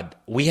 God,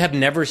 we have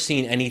never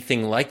seen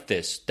anything like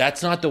this.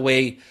 That's not the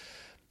way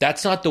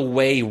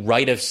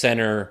right of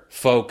center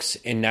folks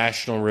in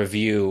National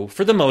Review,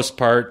 for the most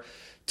part,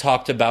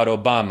 talked about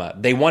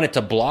Obama. They wanted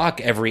to block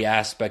every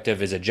aspect of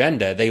his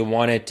agenda. They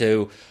wanted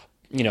to,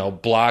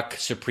 block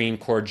Supreme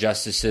Court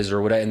justices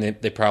or whatever, and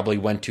they probably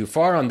went too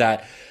far on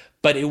that.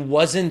 But it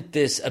wasn't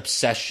this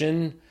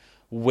obsession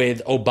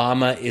with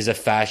Obama is a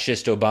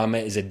fascist,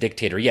 Obama is a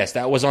dictator. Yes,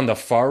 that was on the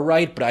far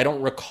right, but I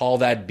don't recall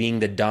that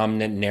being the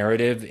dominant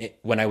narrative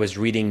when I was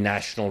reading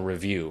National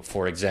Review,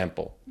 for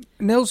example.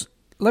 Nils,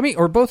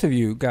 or both of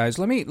you guys,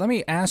 let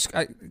me ask.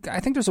 I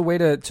think there's a way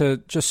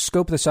to just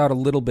scope this out a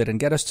little bit and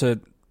get us to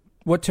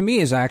what to me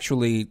is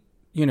actually,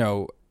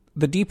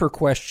 the deeper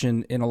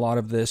question in a lot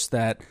of this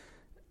that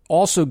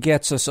also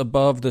gets us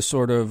above the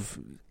sort of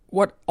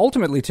what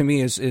ultimately to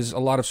me is a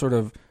lot of sort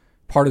of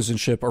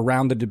partisanship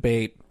around the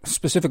debate,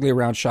 specifically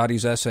around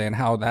Shadi's essay and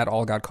how that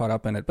all got caught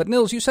up in it. But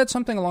Nils, you said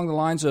something along the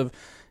lines of,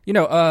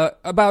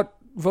 about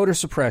voter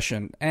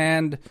suppression.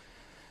 And,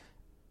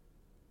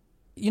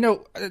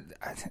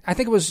 I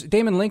think it was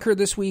Damon Linker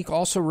this week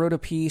also wrote a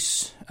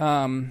piece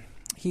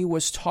he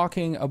was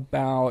talking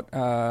about.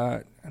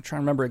 I'm trying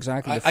to remember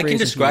exactly. I can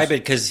describe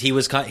it because he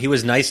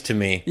was nice to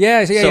me.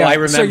 Yeah. So I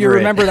remember. So you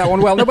remember that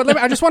one well. No, but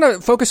I just want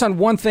to focus on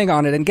one thing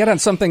on it and get on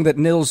something that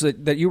Nils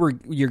that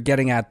you're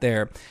getting at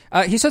there.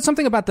 He said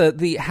something about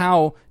the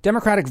how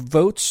Democratic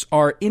votes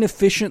are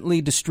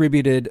inefficiently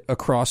distributed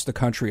across the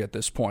country at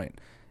this point.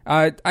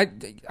 I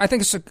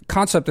think it's a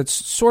concept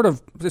that's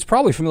it's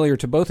probably familiar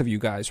to both of you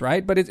guys,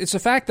 right? But it's a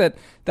fact that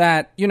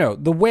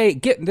the way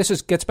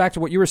gets back to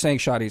what you were saying,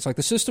 Shadi. It's like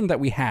the system that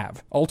we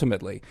have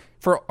ultimately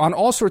on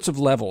all sorts of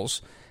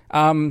levels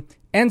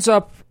ends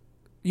up,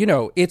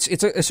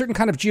 it's a certain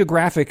kind of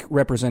geographic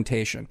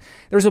representation.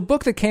 There's a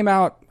book that came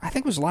out, I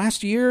think it was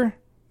last year.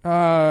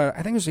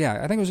 I think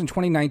it was in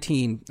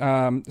 2019.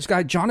 This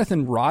guy,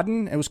 Jonathan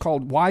Rodden, it was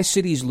called Why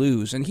Cities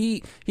Lose. And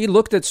he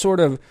looked at sort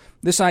of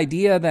this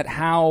idea that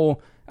how,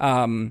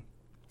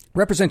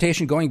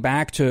 representation going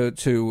back to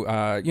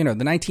the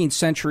 19th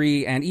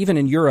century and even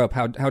in Europe,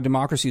 how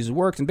democracies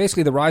worked and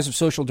basically the rise of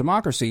social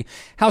democracy,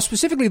 how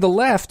specifically the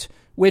left,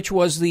 which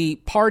was the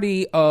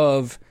party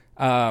of,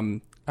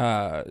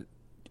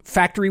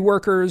 factory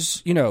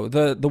workers,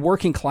 the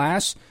working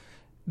class,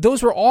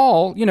 those were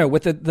all,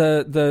 with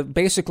the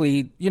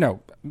basically,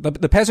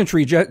 the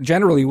peasantry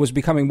generally was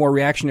becoming more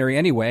reactionary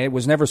anyway. It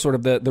was never sort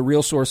of the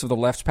real source of the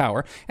left's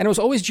power. And it was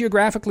always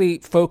geographically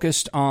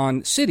focused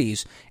on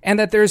cities. And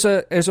that there's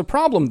a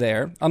problem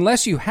there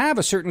unless you have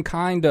a certain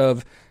kind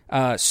of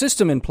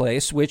system in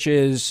place, which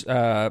is,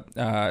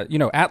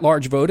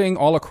 at-large voting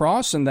all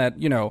across, and that,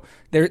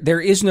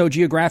 there is no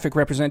geographic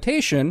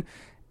representation.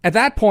 At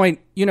that point,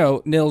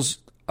 Nils,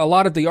 a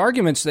lot of the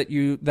arguments that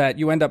you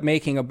end up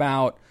making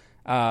about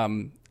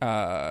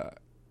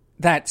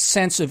that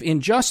sense of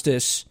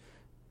injustice,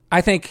 I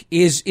think,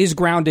 is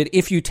grounded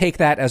if you take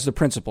that as the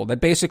principle,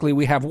 that basically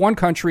we have one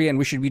country and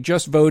we should be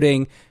just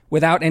voting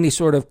without any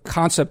sort of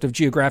concept of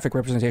geographic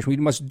representation. We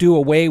must do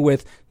away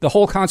with the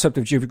whole concept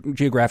of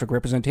geographic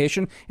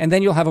representation, and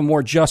then you'll have a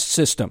more just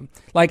system.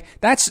 Like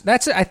that's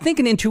I think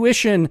an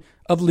intuition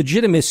of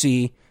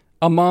legitimacy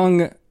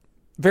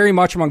very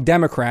much among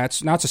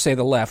Democrats, not to say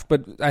the left,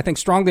 but I think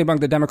strongly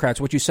among the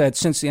Democrats, what you said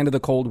since the end of the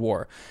Cold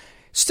War.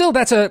 Still,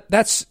 taking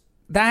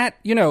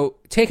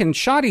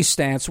Shadi's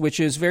stance, which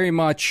is very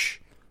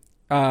much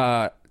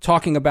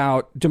talking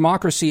about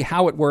democracy,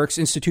 how it works,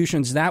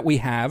 institutions that we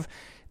have.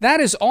 That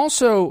is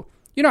also,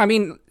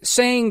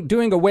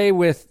 doing away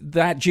with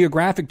that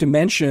geographic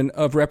dimension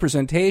of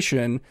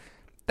representation.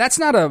 That's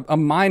not a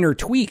minor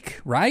tweak,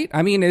 right?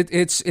 I mean,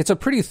 it's a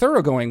pretty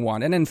thoroughgoing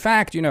one. And in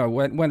fact,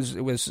 when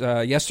it was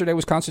yesterday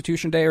was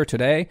Constitution Day, or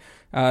today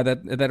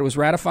that it was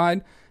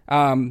ratified.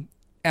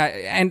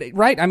 And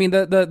right, I mean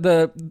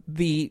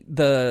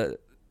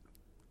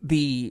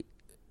the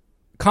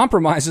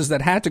compromises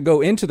that had to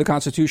go into the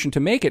Constitution to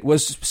make it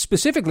was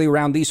specifically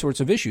around these sorts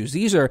of issues.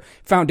 These are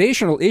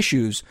foundational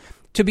issues.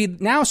 To be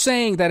now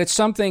saying that it's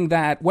something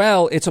that,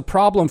 well, it's a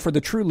problem for the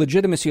true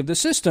legitimacy of the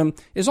system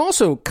is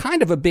also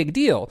kind of a big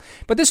deal.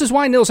 But this is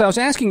why, Nils, I was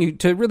asking you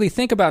to really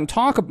think about and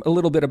talk a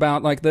little bit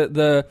about like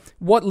the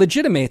what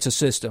legitimates a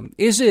system.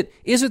 Is it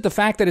the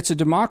fact that it's a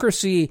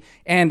democracy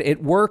and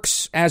it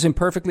works as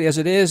imperfectly as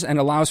it is and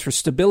allows for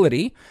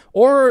stability,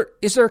 or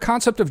is there a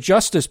concept of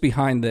justice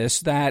behind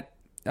this that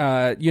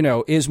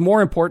is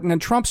more important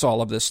and trumps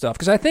all of this stuff?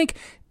 Because I think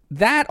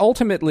that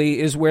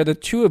ultimately is where the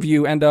two of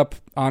you end up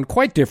on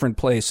quite different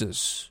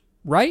places,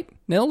 right,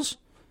 Nils?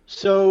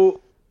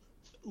 So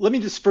let me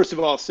just first of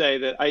all say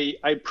that I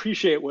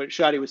appreciate what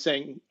Shadi was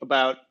saying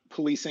about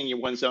policing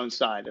one's own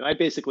side, and I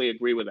basically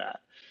agree with that.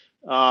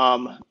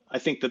 I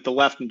think that the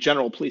left in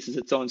general polices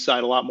its own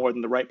side a lot more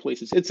than the right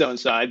polices its own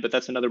side, but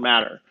that's another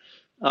matter.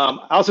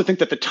 I also think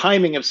that the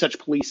timing of such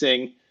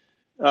policing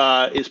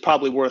is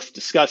probably worth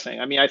discussing.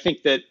 I mean, I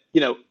think that,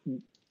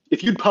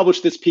 if you'd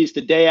published this piece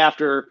the day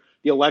after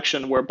the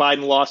election where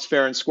Biden lost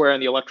fair and square in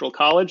the Electoral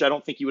College, I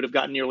don't think you would have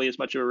gotten nearly as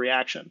much of a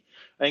reaction.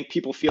 I think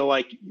people feel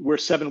like we're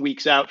 7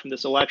 weeks out from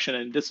this election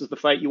and this is the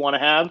fight you want to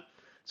have.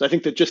 So I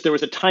think that just there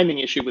was a timing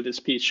issue with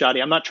this piece,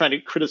 Shadi. I'm not trying to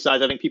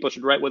criticize. I think people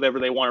should write whatever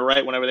they want to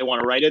write whenever they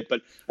want to write it.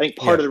 But I think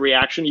part of the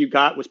reaction you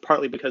got was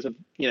partly because of,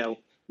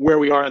 where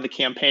we are in the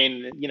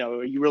campaign.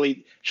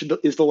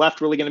 Is the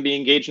left really going to be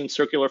engaged in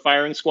circular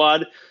firing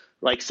squad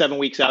like 7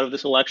 weeks out of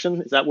this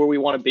election? Is that where we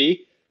want to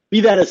be? Be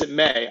that as it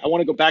may, I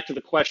want to go back to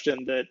the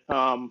question that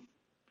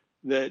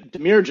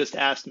Demir just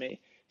asked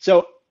me.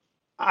 So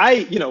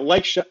I,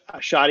 like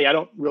Shadi, I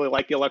don't really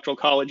like the Electoral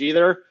College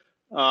either.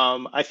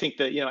 I think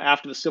that,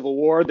 after the Civil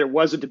War, there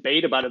was a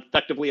debate about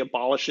effectively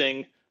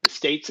abolishing the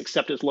states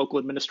except as local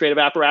administrative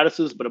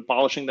apparatuses, but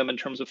abolishing them in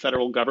terms of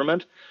federal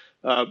government,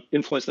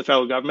 influence the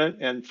federal government.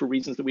 And for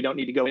reasons that we don't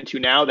need to go into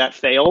now, that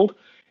failed.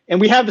 And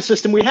we have the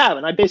system we have.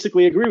 And I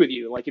basically agree with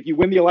you. Like, if you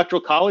win the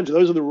Electoral College,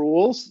 those are the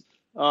rules.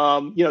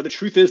 The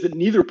truth is that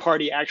neither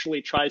party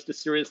actually tries to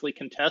seriously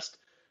contest,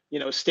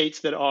 states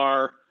that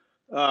are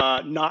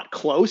not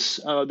close.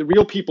 The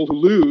real people who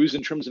lose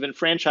in terms of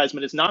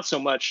enfranchisement is not so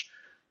much,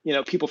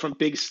 people from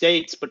big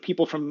states, but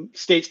people from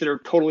states that are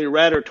totally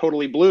red or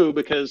totally blue,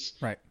 because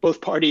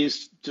both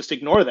parties just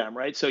ignore them,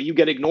 right? So you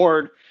get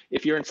ignored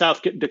if you're in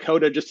South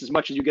Dakota just as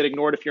much as you get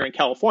ignored if you're in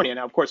California.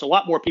 Now, of course, a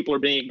lot more people are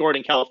being ignored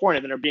in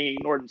California than are being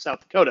ignored in South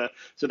Dakota,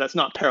 so that's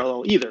not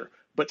parallel either.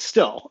 But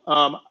still,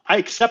 I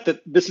accept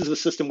that this is the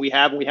system we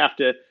have, and we have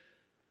to,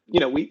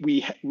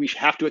 we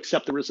have to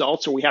accept the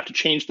results, or we have to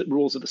change the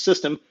rules of the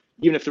system,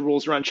 even if the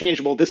rules are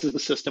unchangeable. This is the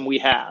system we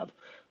have.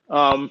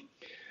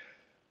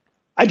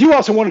 I do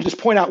also want to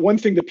just point out one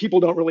thing that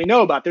people don't really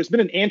know about. There's been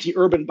an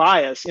anti-urban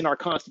bias in our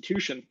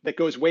Constitution that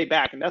goes way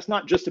back, and that's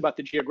not just about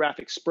the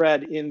geographic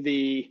spread in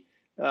the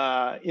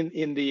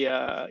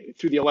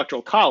through the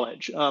Electoral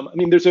College. I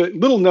mean, there's a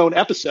little known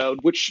episode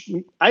which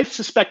I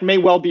suspect may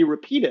well be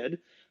repeated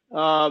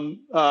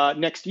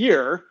next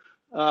year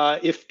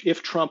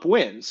if Trump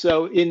wins.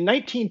 So in the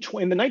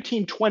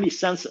 1920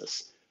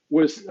 census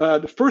was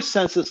the first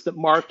census that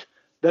marked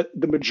that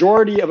the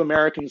majority of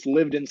Americans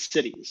lived in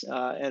cities.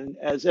 And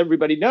as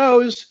everybody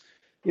knows,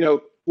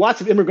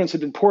 lots of immigrants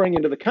have been pouring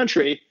into the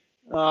country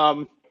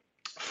from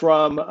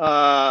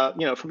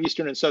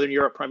Eastern and Southern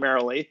Europe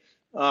primarily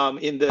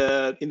in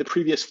the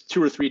previous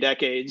 2 or 3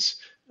 decades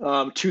to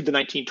the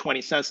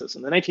 1920 census.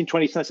 And the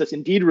 1920 census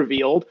indeed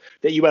revealed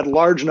that you had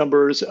large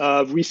numbers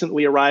of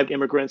recently arrived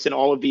immigrants in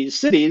all of these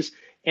cities,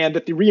 and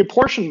that the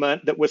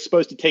reapportionment that was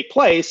supposed to take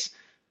place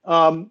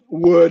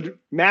would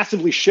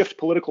massively shift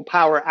political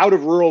power out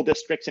of rural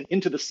districts and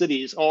into the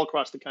cities all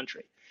across the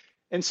country.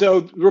 And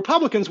so the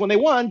Republicans, when they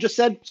won, just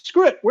said,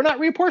 screw it, we're not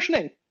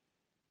reapportioning.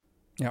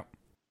 Yeah.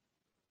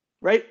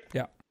 Right?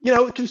 Yeah.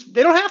 Because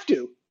they don't have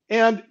to.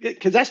 And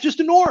because that's just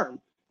a norm.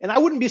 And I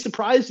wouldn't be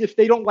surprised if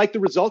they don't like the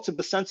results of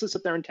the census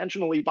that they're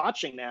intentionally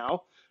botching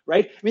now.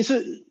 Right? I mean,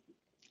 so,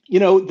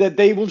 that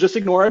they will just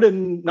ignore it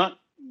and not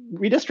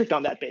redistrict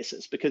on that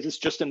basis because it's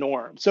just a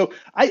norm. So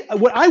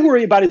what I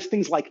worry about is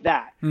things like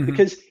that,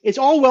 because it's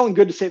all well and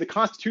good to say the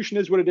Constitution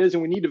is what it is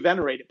and we need to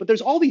venerate it. But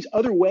there's all these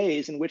other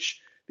ways in which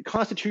the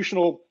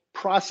constitutional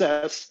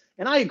process,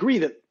 and I agree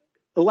that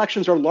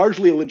elections are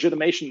largely a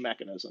legitimation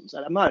mechanisms.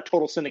 And I'm not a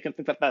total cynic and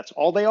think that that's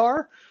all they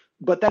are,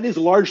 but that is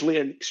largely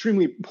an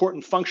extremely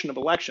important function of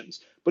elections.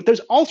 But there's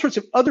all sorts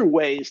of other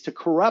ways to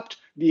corrupt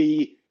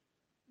the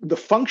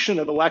function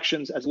of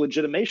elections as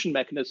legitimation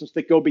mechanisms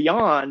that go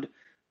beyond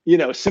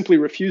simply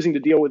refusing to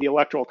deal with the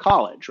Electoral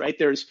College, right?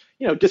 There's,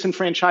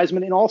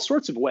 disenfranchisement in all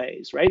sorts of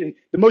ways, right? And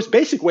the most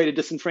basic way to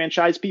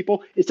disenfranchise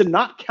people is to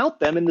not count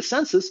them in the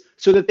census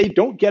so that they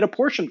don't get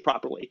apportioned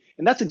properly.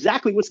 And that's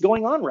exactly what's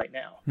going on right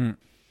now.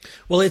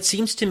 Well, it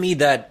seems to me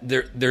that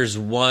there's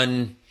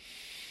one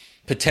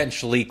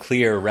potentially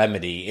clear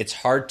remedy. It's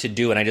hard to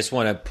do, and I just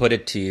want to put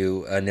it to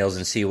you, Nils,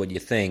 and see what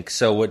you think.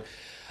 So what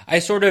I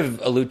sort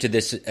of allude to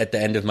this at the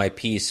end of my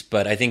piece,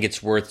 but I think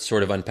it's worth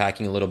sort of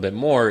unpacking a little bit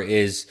more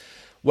is,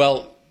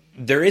 well,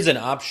 there is an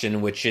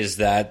option, which is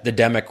that the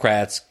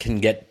Democrats can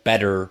get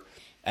better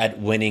at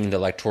winning the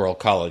Electoral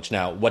College.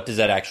 Now, what does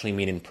that actually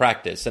mean in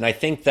practice? And I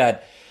think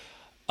that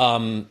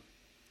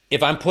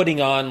if I'm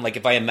putting on,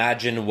 if I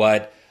imagine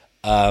what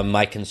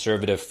my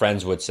conservative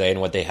friends would say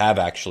and what they have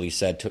actually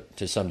said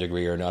to some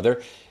degree or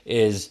another,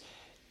 is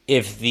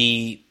if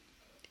we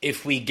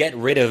get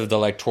rid of the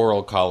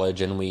Electoral College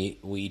and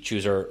we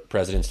choose our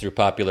presidents through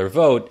popular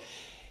vote,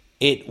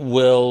 it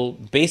will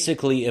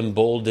basically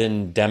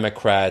embolden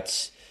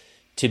Democrats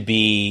to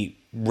be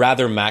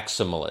rather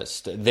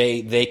maximalist.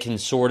 They can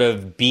sort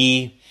of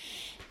be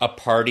a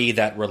party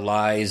that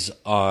relies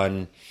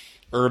on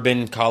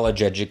urban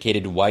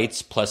college-educated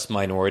whites plus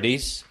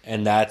minorities,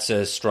 and that's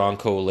a strong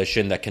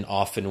coalition that can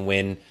often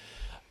win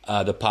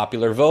the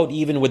popular vote,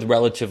 even with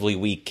relatively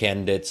weak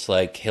candidates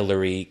like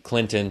Hillary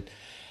Clinton.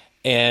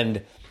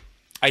 And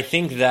I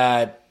think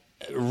that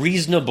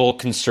reasonable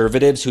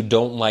conservatives who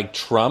don't like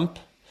Trump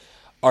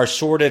are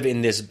sort of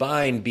in this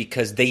bind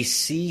because they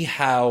see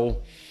how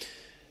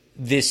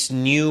this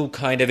new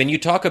kind of, and you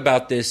talk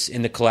about this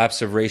in The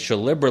Collapse of Racial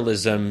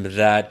Liberalism,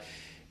 that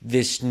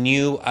this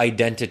new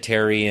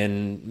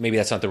identitarian, maybe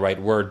that's not the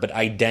right word, but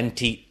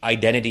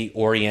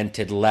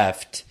identity-oriented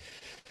left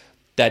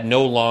that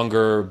no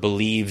longer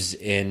believes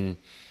in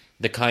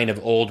the kind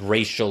of old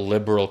racial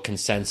liberal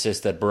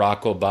consensus that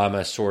Barack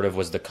Obama sort of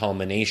was the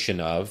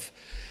culmination of,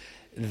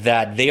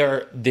 that they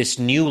are this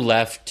new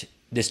left.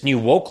 This new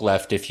woke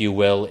left, if you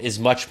will, is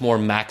much more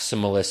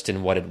maximalist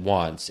in what it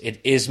wants.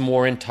 It is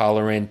more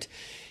intolerant.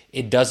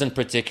 It doesn't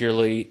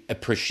particularly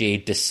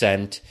appreciate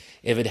dissent.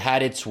 If it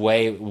had its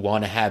way, it would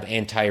want to have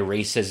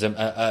anti-racism,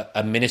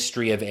 a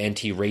ministry of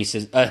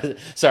anti-racism,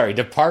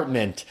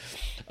 Department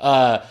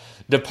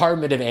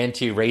of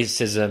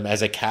Anti-Racism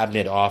as a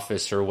cabinet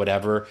office or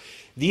whatever.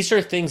 These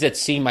are things that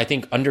seem, I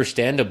think,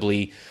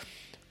 understandably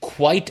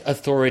quite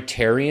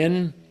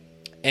authoritarian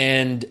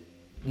and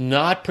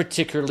not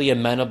particularly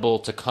amenable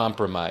to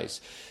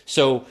compromise.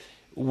 So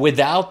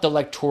without the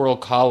Electoral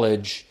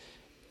College,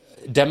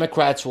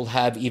 Democrats will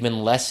have even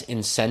less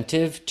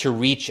incentive to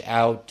reach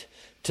out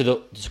to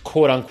the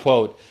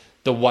quote-unquote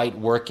the white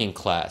working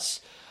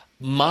class.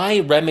 My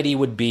remedy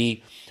would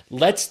be,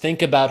 let's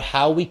think about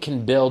how we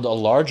can build a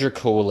larger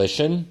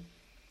coalition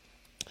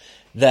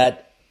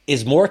that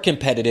is more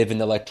competitive in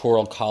the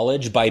Electoral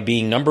College by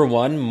being, number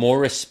one, more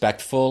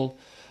respectful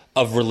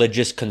of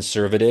religious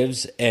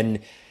conservatives. And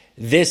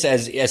this,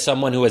 as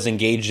someone who has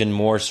engaged in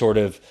more sort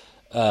of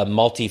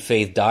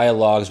multi-faith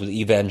dialogues with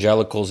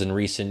evangelicals in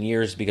recent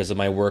years because of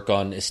my work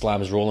on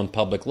Islam's role in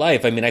public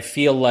life, I mean, I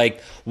feel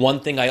like one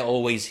thing I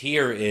always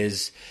hear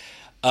is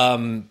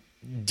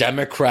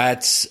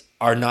Democrats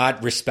are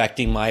not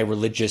respecting my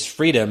religious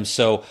freedom.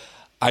 So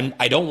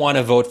I don't want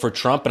to vote for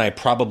Trump, and I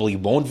probably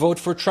won't vote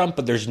for Trump,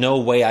 but there's no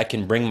way I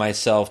can bring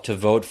myself to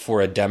vote for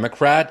a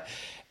Democrat.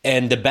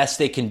 And the best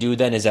they can do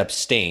then is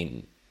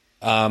abstain.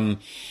 And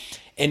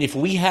if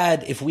we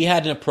had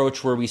an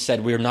approach where we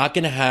said we're not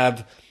going to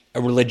have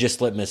a religious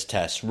litmus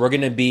test, we're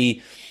going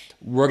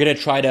to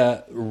try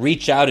to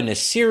reach out in a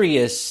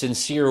serious,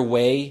 sincere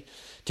way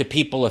to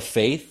people of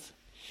faith.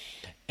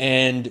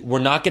 And we're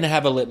not going to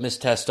have a litmus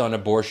test on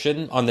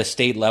abortion on the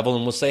state level.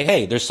 And we'll say,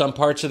 hey, there's some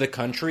parts of the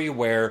country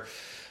where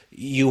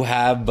you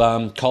have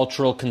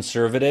cultural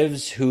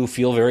conservatives who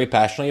feel very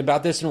passionately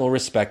about this, and we'll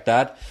respect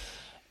that.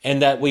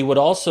 And that we would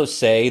also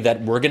say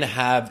that we're going to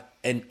have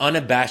an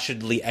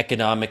unabashedly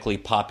economically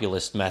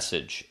populist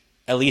message,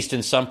 at least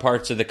in some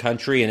parts of the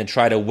country, and to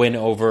try to win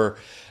over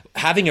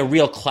having a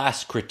real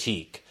class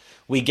critique.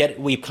 We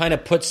kind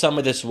of put some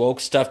of this woke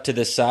stuff to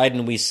the side,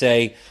 and we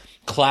say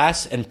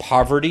class and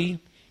poverty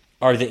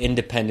are the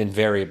independent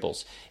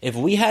variables. If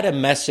we had a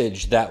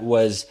message that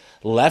was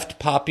left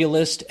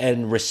populist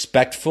and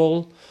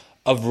respectful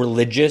of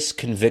religious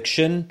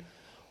conviction,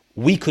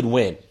 we could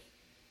win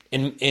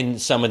in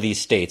some of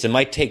these states. It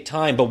might take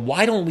time, but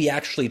why don't we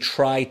actually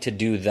try to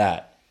do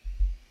that?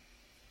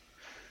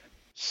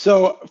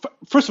 So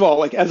first of all,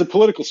 like as a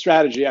political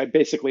strategy, I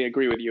basically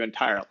agree with you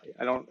entirely.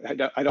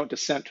 I don't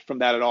dissent from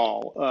that at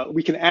all.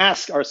 We can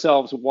ask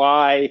ourselves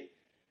why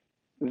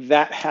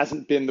that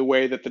hasn't been the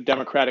way that the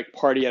Democratic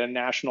Party at a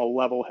national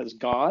level has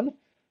gone.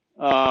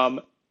 I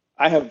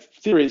have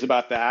theories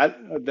about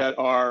that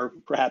are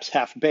perhaps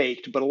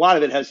half-baked, but a lot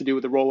of it has to do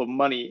with the role of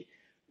money.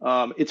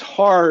 It's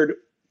hard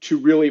to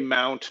really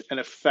mount an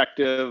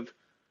effective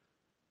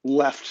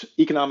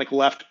economic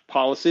left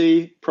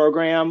policy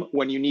program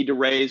when you need to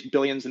raise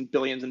billions and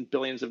billions and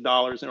billions of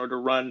dollars in order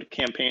to run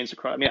campaigns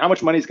across. I mean, how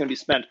much money is going to be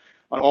spent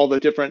on all the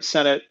different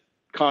Senate,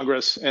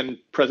 Congress, and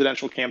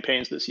presidential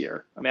campaigns this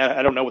year? I mean,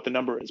 I don't know what the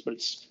number is, but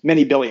it's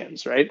many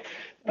billions, right?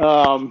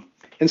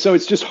 And so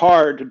it's just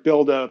hard to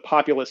build a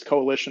populist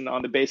coalition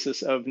on the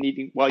basis of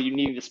needing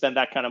to spend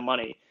that kind of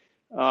money.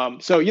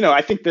 So,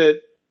 I think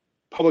that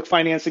public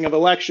financing of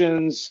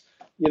elections,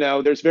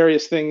 there's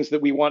various things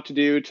that we want to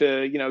do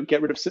to,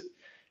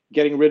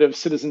 getting rid of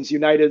Citizens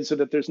United so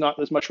that there's not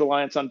as much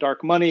reliance on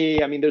dark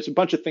money. I mean, there's a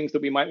bunch of things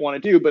that we might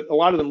want to do, but a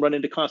lot of them run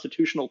into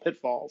constitutional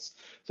pitfalls.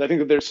 So I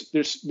think that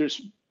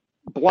there's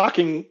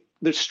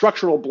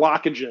structural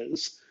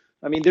blockages.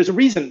 I mean, there's a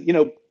reason,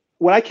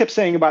 what I kept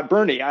saying about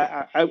Bernie,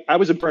 I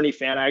was a Bernie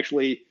fan. I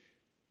actually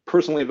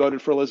personally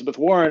voted for Elizabeth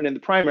Warren in the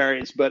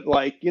primaries, but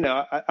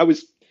I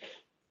was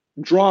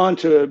drawn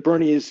to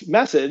Bernie's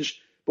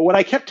message. But what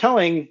I kept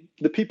telling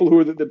the people who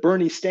are the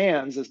Bernie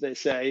stands, as they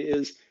say,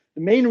 is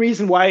the main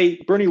reason why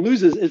Bernie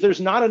loses is there's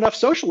not enough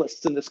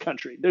socialists in this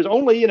country. There's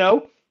only,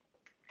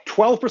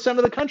 12%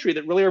 of the country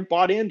that really are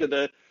bought into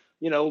the,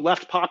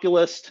 left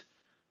populist,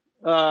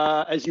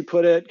 as you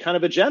put it, kind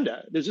of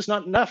agenda. There's just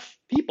not enough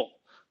people.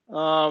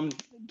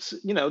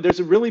 There's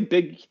a really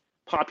big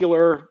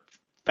popular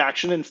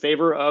faction in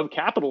favor of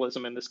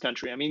capitalism in this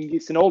country. I mean,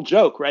 it's an old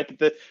joke, right?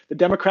 That the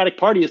Democratic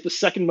Party is the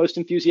second most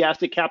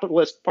enthusiastic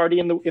capitalist party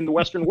in the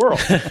Western world,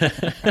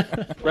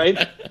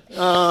 right?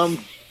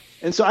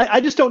 And so I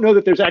just don't know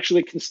that there's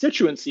actually a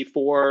constituency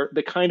for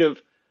the kind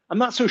of. I'm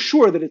not so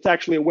sure that it's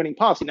actually a winning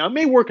policy. Now, it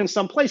may work in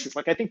some places.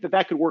 Like I think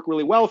that could work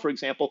really well, for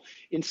example,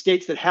 in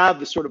states that have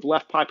this sort of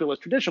left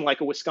populist tradition,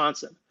 like a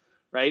Wisconsin,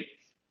 right?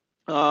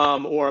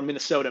 Or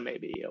Minnesota,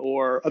 maybe,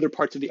 or other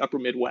parts of the upper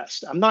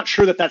Midwest. I'm not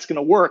sure that that's going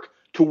to work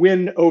to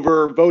win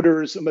over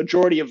voters, a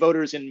majority of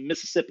voters in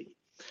Mississippi.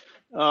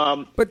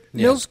 But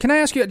Nils, can I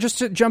ask you just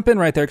to jump in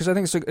right there? Because I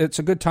think it's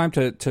a good time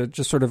to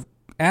just sort of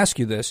ask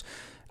you this.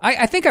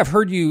 I think I've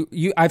heard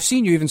I've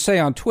seen you even say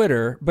on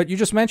Twitter, but you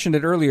just mentioned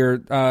it earlier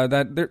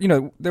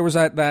that there was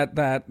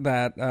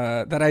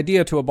that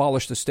idea to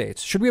abolish the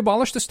states. Should we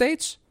abolish the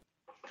states?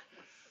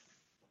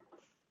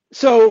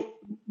 So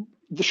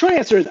the short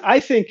answer is I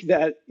think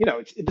that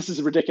this is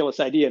a ridiculous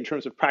idea in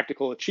terms of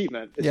practical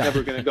achievement. It's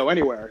never going to go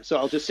anywhere. So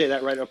I'll just say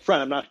that right up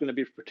front. I'm not going to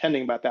be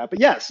pretending about that. But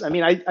yes, I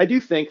mean I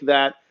do think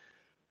that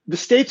the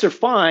states are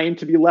fine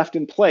to be left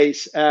in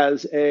place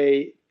as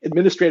a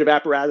administrative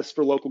apparatus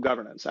for local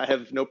governance. I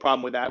have no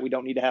problem with that. We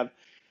don't need to have,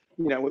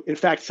 in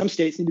fact, some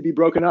states need to be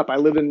broken up. I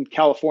live in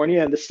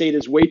California, and the state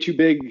is way too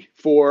big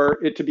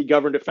for it to be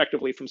governed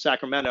effectively from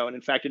Sacramento. And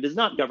in fact, it is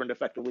not governed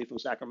effectively from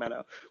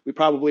Sacramento. We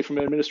probably, from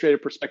an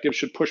administrative perspective,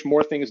 should push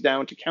more things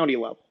down to county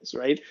levels,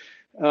 right?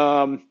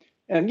 And,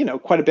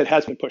 quite a bit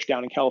has been pushed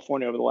down in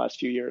California over the last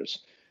few years.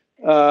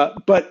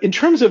 But in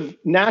terms of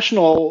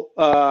national,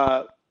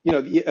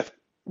 the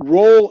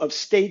role of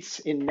states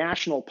in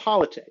national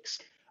politics,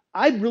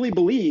 I really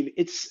believe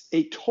it's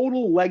a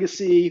total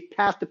legacy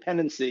path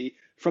dependency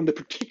from the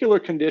particular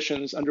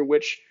conditions under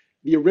which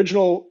the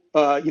original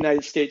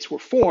United States were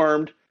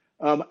formed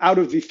out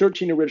of the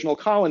 13 original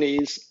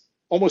colonies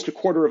almost a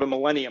quarter of a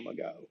millennium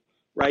ago,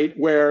 right?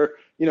 Where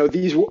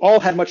these all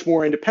had much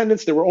more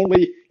independence. There were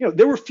only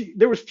there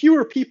was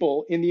fewer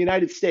people in the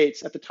United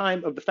States at the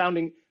time of the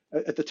founding,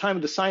 at the time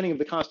of the signing of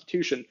the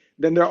Constitution,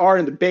 than there are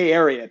in the Bay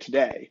Area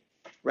today,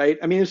 right?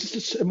 I mean, it's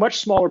just a much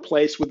smaller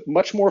place with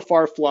much more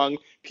far flung.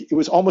 It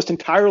was almost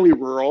entirely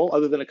rural,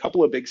 other than a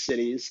couple of big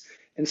cities.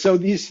 And so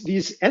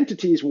these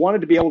entities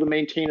wanted to be able to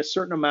maintain a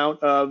certain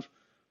amount of,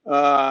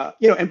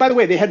 and by the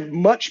way, they had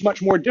much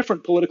more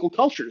different political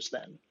cultures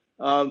then.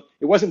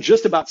 It wasn't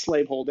just about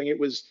slaveholding. It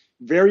was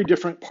very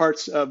different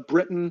parts of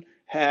Britain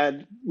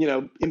had,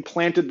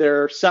 implanted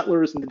their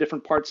settlers in the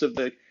different parts of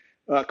the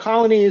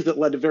colonies that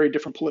led to very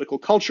different political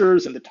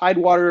cultures. And the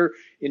Tidewater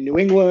in New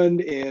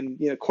England, in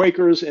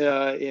Quakers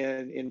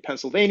in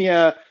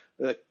Pennsylvania,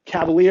 the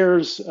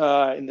Cavaliers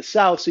in the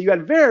South. So you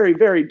had very,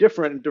 very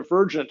different and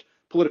divergent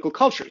political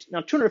cultures.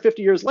 Now,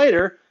 250 years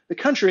later, the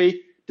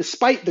country,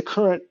 despite the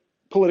current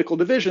political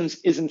divisions,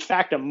 is in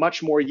fact a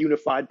much more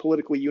unified,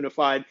 politically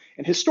unified,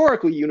 and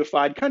historically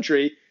unified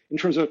country in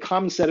terms of a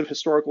common set of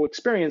historical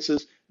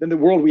experiences than the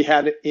world we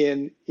had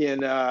in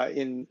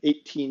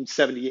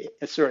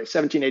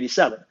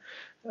 1787.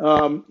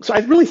 So I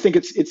really think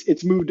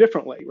it's moved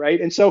differently, right?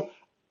 And so,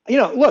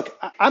 look,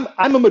 I'm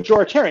a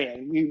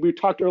majoritarian. We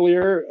talked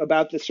earlier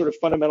about this sort of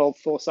fundamental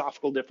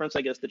philosophical difference,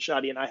 I guess, that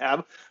Shadi and I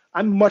have.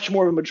 I'm much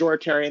more of a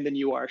majoritarian than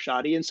you are,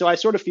 Shadi, and so I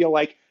sort of feel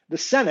like the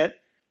Senate,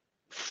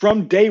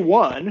 from day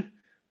one,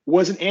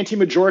 was an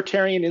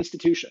anti-majoritarian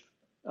institution.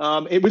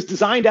 It was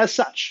designed as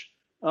such.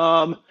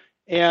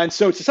 And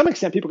so to some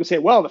extent, people can say,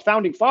 well, the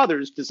founding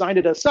fathers designed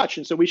it as such,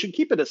 and so we should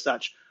keep it as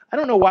such. I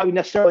don't know why we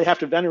necessarily have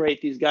to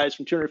venerate these guys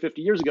from 250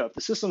 years ago. If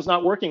the system's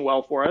not working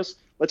well for us,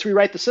 let's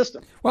rewrite the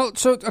system. Well,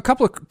 so a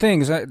couple of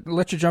things. I'll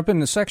let you jump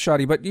in a sec,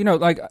 Shadi, but,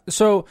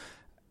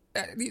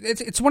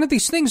 it's one of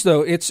these things,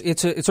 though.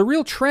 It's a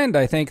real trend,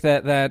 I think,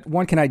 that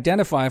one can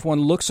identify if one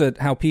looks at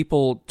how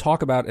people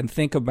talk about and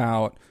think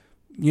about,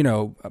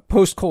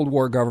 post-Cold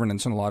War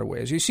governance in a lot of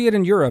ways. You see it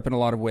in Europe in a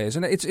lot of ways.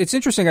 And it's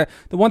interesting.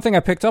 The one thing I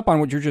picked up on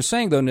what you're just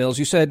saying, though, Nils,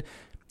 you said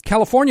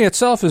California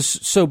itself is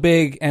so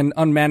big and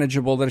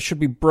unmanageable that it should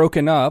be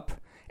broken up.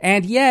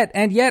 And yet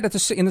in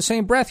the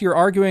same breath, you're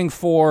arguing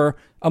for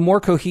a more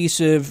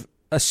cohesive,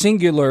 a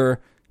singular,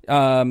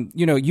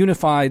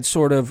 unified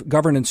sort of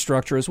governance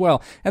structure as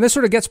well. And this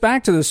sort of gets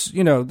back to this,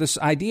 this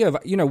idea of,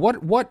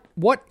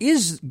 what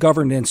is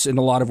governance in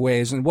a lot of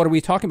ways, and what are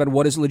we talking about?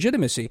 What is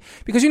legitimacy?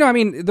 Because,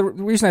 the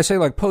reason I say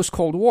like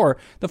post-Cold War,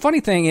 the funny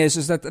thing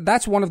is that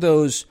that's one of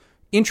those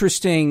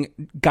interesting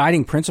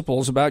guiding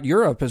principles about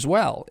Europe as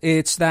well.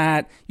 It's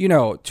that,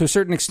 to a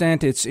certain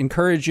extent, it's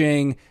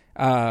encouraging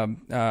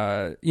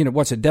devolution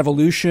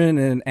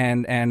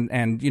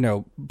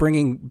and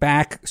bringing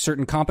back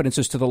certain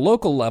competences to the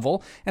local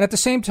level, and at the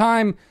same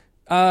time,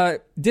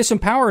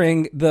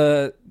 disempowering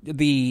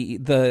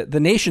the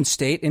nation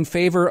state in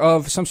favor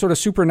of some sort of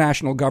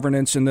supranational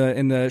governance in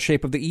the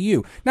shape of the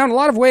EU. Now, in a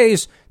lot of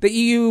ways, the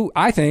EU,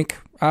 I think,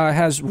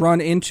 has run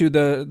into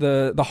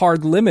the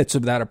hard limits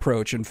of that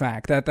approach. In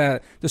fact, that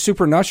the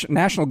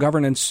supranational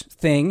governance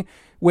thing,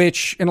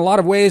 which in a lot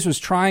of ways was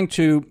trying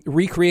to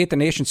recreate the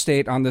nation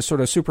state on this sort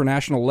of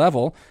supranational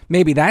level.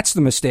 Maybe that's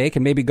the mistake,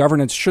 and maybe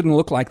governance shouldn't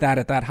look like that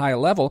at that high a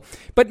level.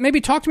 But maybe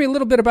talk to me a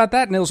little bit about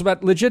that, Nils,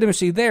 about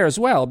legitimacy there as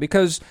well,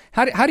 because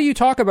how do you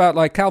talk about,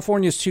 like,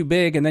 California's too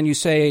big, and then you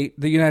say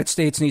the United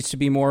States needs to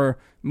be more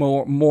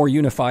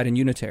unified and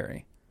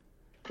unitary?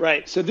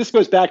 Right. So this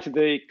goes back to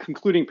the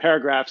concluding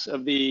paragraphs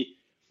of the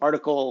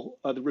article,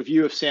 the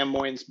review of Sam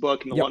Moyn's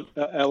book in the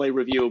LA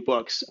Review of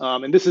Books.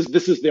 And this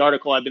is the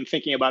article I've been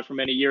thinking about for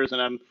many years,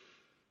 and I'm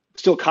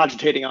still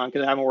cogitating on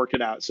because I haven't worked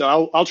it out.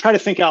 So I'll try to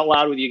think out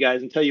loud with you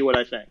guys and tell you what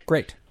I think.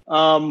 Great.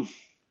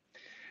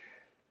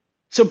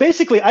 So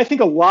basically, I think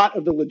a lot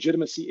of the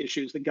legitimacy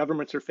issues that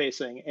governments are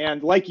facing,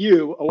 and like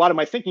you, a lot of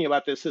my thinking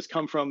about this has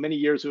come from many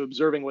years of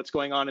observing what's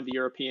going on in the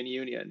European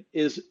Union,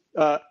 is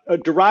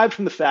derived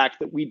from the fact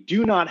that we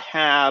do not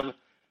have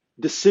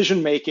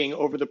decision-making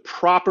over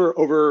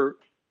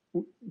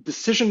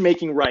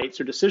decision-making rights,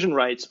 or decision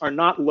rights are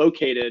not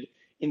located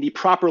in the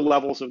proper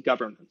levels of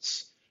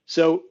governance.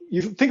 So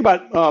you think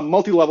about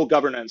multi-level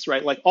governance,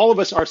 right? Like, all of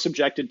us are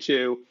subjected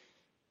to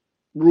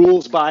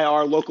rules by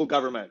our local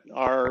government,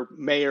 our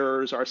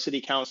mayors, our city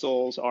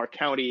councils, our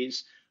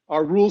counties,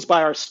 our rules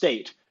by our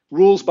state,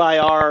 rules by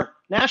our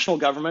national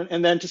government,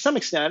 and then to some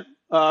extent,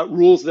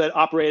 rules that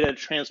operate at a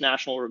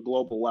transnational or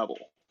global level,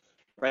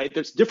 right?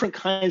 There's different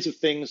kinds of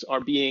things are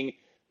being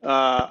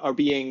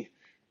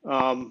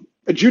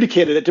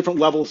adjudicated at different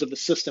levels of the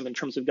system in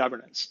terms of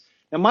governance.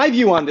 Now, my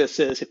view on this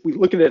is, if we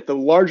look at it at the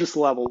largest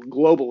level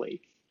globally,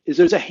 is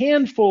there's a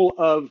handful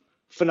of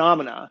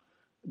phenomena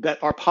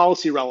that are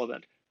policy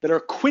relevant, that are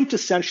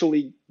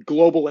quintessentially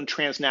global and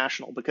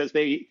transnational, because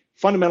they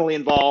fundamentally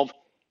involve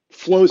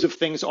flows of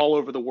things all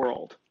over the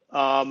world.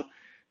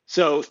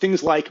 So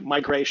things like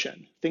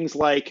migration, things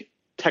like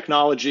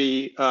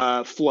technology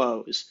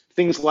flows,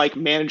 things like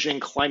managing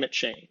climate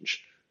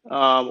change,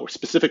 or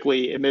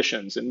specifically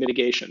emissions and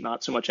mitigation,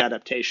 not so much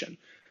adaptation.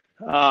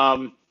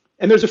 And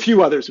there's a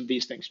few others of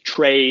these things: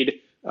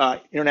 trade,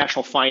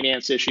 international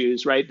finance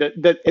issues, right?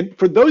 And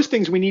for those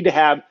things, we need to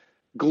have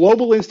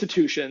global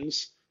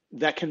institutions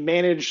that can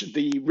manage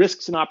the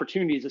risks and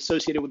opportunities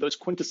associated with those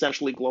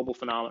quintessentially global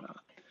phenomena.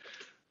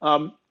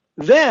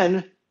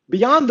 Then,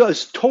 beyond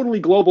those totally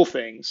global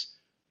things,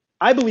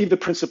 I believe the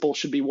principle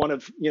should be one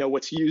of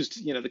what's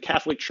used, the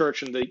Catholic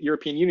Church and the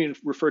European Union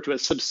refer to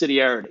as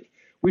subsidiarity.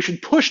 We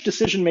should push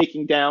decision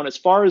making down as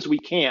far as we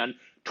can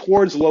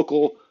towards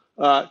local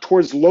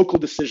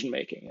decision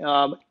making,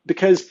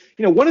 because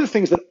one of the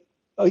things that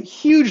a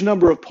huge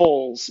number of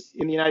polls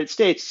in the United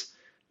States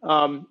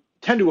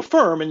tend to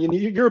affirm, and in the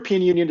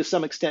European Union to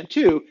some extent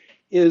too,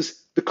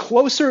 is the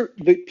closer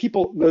the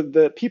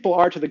people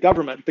are to the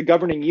government, the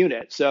governing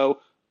unit. So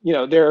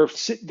they're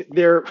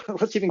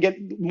let's even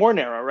get more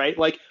narrow, right?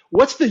 Like,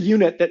 what's the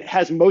unit that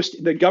has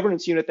the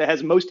governance unit that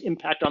has most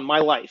impact on my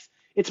life?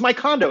 It's my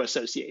condo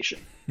association,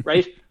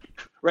 right?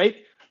 Right.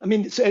 I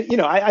mean, so,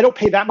 I don't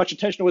pay that much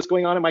attention to what's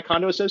going on in my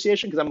condo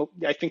association because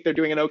I think they're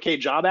doing an okay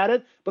job at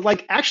it. But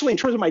like, actually, in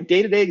terms of my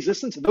day-to-day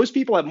existence, those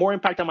people have more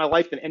impact on my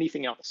life than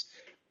anything else.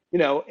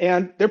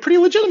 And they're pretty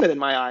legitimate in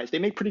my eyes. They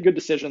make pretty good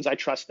decisions. I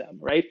trust them,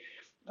 right?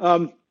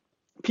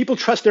 People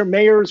trust their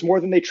mayors more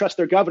than they trust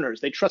their governors.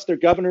 They trust their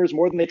governors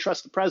more than they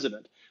trust the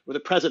president, or the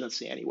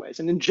presidency anyways.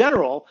 And in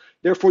general,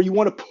 therefore, you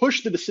want to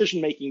push the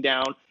decision-making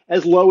down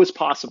as low as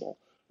possible,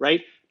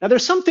 right? Now,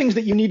 there's some things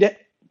that you need to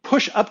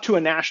push up to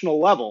a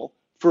national level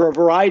for a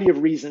variety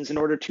of reasons in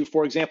order to,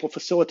 for example,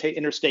 facilitate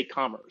interstate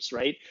commerce,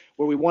 right?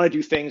 Where we want to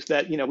do things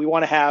that, we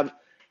want to have,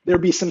 there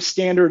be some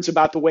standards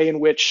about the way in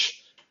which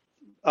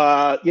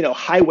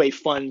highway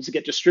funds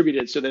get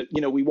distributed so that,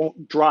 we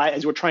won't drive,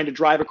 as we're trying to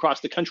drive across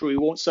the country, we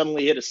won't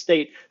suddenly hit a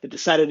state that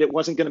decided it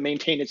wasn't going to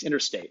maintain its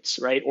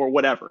interstates, right? Or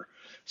whatever.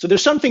 So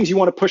there's some things you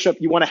want to push up,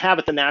 you want to have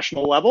at the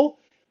national level.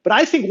 But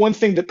I think one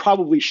thing that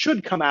probably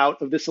should come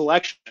out of this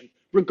election,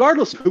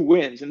 regardless of who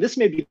wins, and this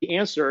may be the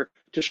answer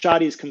to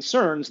Shadi's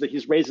concerns that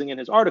he's raising in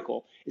his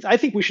article, is I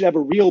think we should have a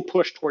real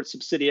push towards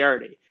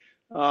subsidiarity.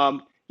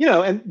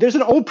 And there's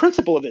an old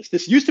principle of this.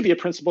 This used to be a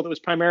principle that was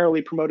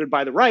primarily promoted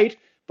by the right,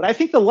 but I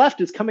think the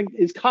left is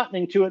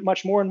cottoning to it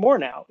much more and more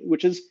now,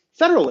 which is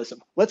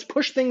federalism. Let's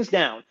push things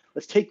down.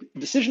 Let's take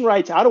decision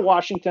rights out of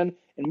Washington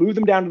and move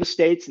them down to the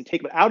states, and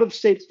take them out of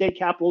state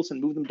capitals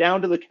and move them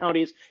down to the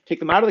counties, take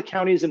them out of the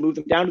counties and move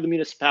them down to the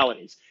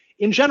municipalities.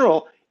 In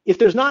general, if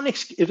there's not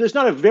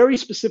a very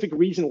specific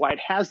reason why it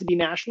has to be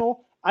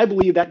national, I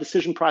believe that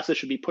decision process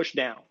should be pushed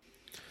down.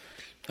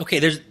 Okay,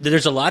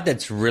 there's a lot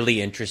that's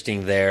really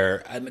interesting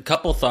there. A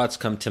couple thoughts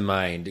come to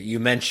mind. You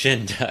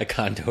mentioned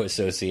condo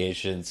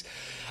associations.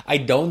 I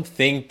don't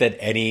think that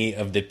any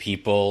of the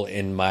people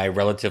in my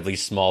relatively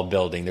small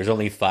building, there's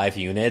only 5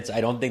 units, I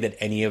don't think that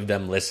any of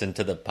them listen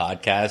to the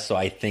podcast, so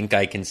I think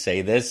I can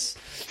say this.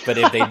 But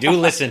if they do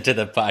listen to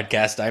the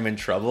podcast, I'm in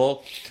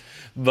trouble.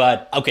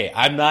 But, okay,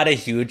 I'm not a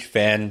huge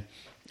fan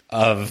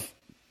of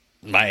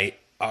our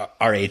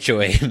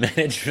HOA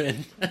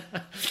management.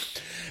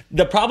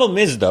 The problem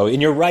is, though,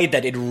 and you're right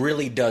that it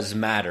really does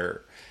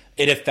matter.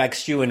 It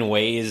affects you in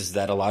ways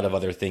that a lot of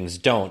other things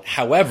don't.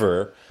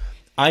 However,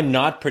 I'm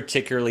not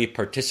particularly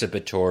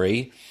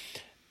participatory.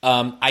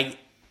 I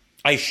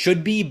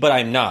should be, but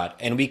I'm not.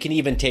 And we can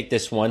even take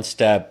this one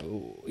step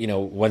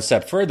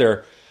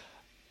further.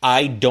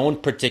 I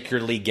don't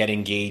particularly get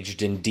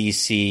engaged in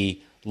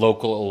DC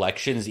local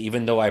elections,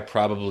 even though I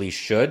probably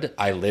should.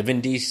 I live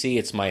in DC.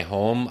 It's my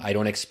home. I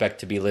don't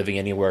expect to be living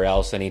anywhere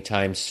else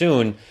anytime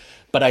soon.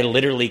 But I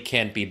literally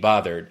can't be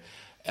bothered.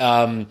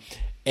 And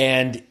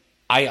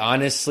I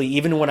honestly,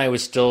 even when I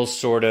was still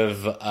sort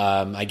of,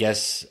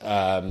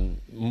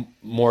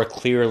 more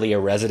clearly a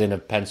resident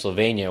of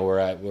Pennsylvania, where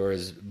I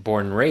was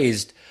born and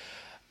raised,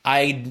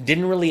 I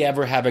didn't really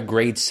ever have a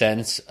great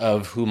sense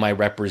of who my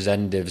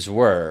representatives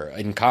were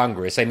in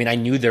Congress. I mean, I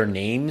knew their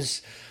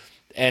names,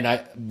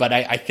 but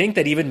I think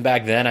that even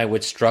back then I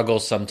would struggle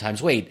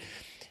sometimes. Wait,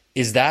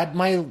 is that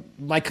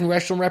my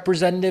congressional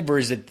representative, or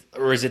is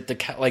it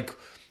the like?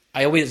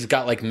 I always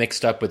got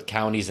mixed up with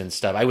counties and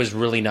stuff. I was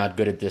really not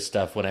good at this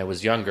stuff when I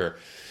was younger.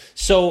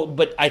 So,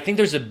 but I think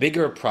there's a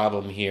bigger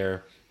problem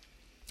here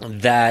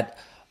that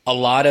a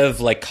lot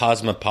of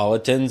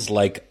cosmopolitans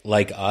like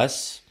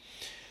us,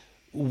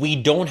 we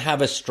don't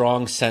have a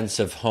strong sense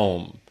of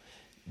home.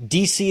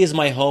 DC is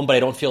my home, but I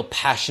don't feel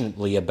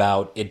passionately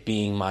about it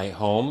being my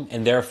home,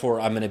 and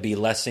therefore I'm going to be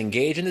less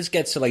engaged. And this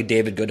gets to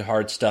David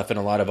Goodhart stuff and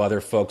a lot of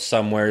other folks,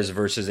 somewheres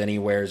versus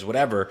anywheres,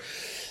 whatever.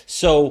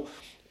 So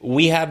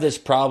we have this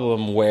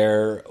problem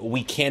where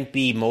we can't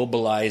be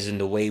mobilized in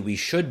the way we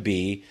should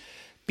be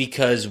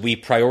because we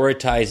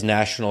prioritize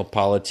national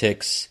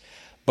politics,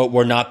 but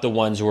we're not the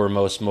ones who are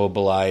most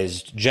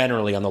mobilized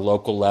generally on the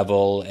local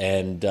level.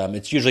 And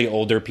it's usually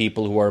older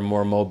people who are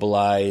more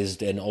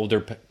mobilized, and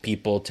older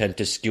people tend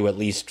to skew, at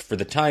least for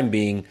the time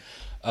being,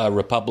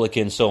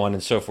 Republican, so on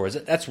and so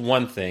forth. That's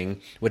one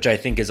thing, which I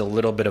think is a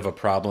little bit of a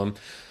problem.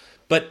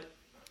 But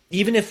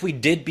even if we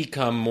did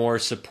become more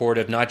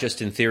supportive, not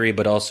just in theory,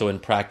 but also in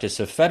practice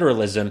of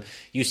federalism,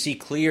 you see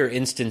clear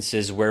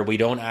instances where we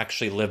don't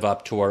actually live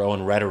up to our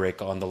own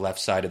rhetoric on the left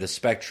side of the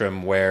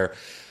spectrum, where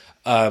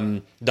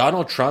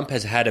Donald Trump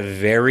has had a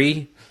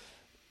very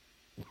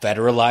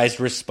federalized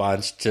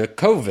response to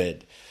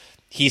COVID.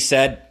 He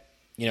said,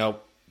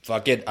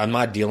 fuck it, I'm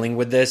not dealing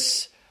with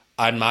this.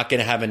 I'm not going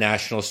to have a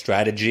national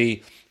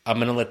strategy. I'm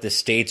going to let the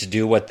states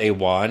do what they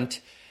want.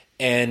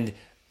 And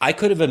I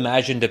could have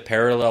imagined a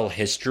parallel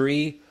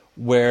history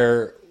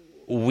where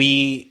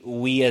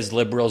we as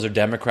liberals or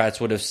Democrats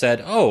would have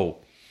said, oh,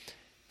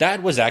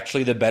 that was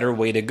actually the better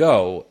way to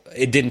go.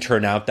 It didn't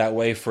turn out that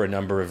way for a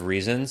number of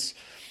reasons.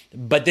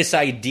 But this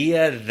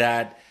idea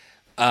that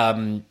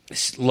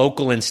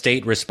local and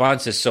state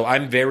responses, so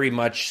I'm very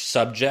much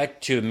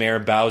subject to Mayor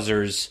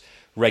Bowser's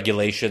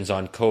regulations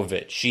on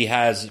COVID. She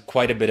has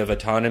quite a bit of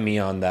autonomy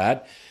on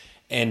that.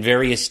 And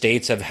various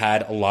states have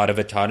had a lot of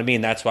autonomy,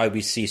 and that's why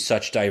we see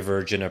such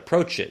divergent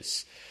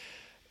approaches.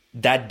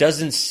 That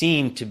doesn't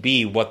seem to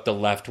be what the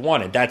left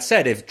wanted. That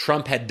said, if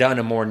Trump had done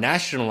a more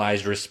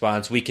nationalized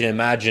response, we can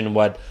imagine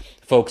what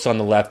folks on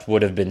the left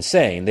would have been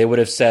saying. They would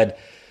have said,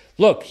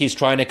 look, he's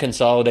trying to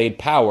consolidate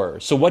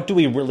power. So what do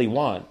we really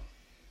want?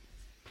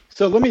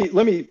 So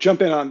let me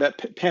jump in on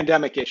that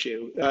pandemic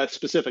issue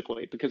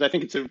specifically, because I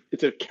think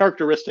it's a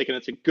characteristic and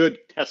it's a good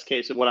test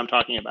case of what I'm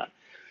talking about.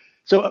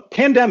 So a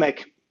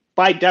pandemic,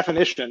 by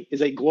definition,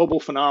 is a global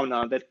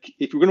phenomenon that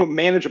if you're going to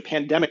manage a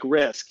pandemic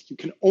risk, you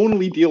can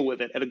only deal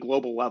with it at a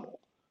global level.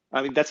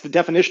 I mean, that's the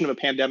definition of a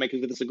pandemic,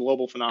 is that it's a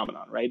global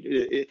phenomenon, right?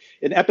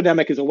 An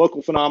epidemic is a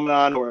local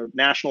phenomenon or a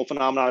national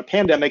phenomenon. A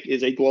pandemic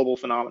is a global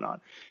phenomenon.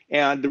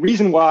 And the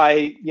reason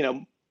why,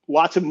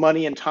 lots of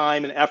money and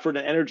time and effort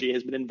and energy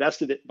has been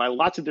invested by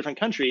lots of different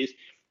countries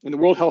in the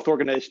World Health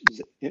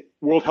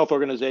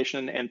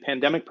Organization and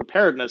pandemic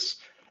preparedness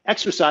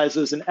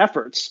exercises and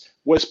efforts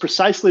was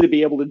precisely to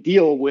be able to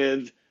deal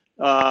with,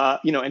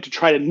 and to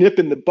try to nip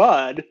in the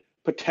bud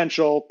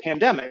potential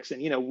pandemics.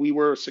 And, we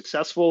were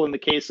successful in the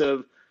case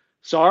of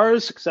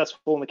SARS,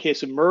 successful in the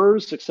case of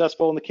MERS,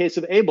 successful in the case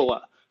of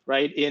Ebola,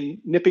 right, in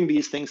nipping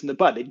these things in the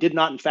bud. They did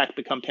not, in fact,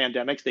 become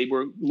pandemics. They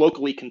were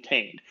locally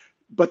contained.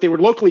 But they were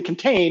locally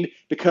contained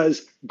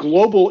because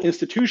global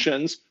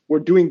institutions were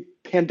doing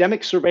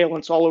pandemic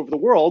surveillance all over the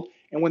world.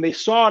 And when they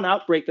saw an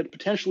outbreak that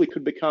potentially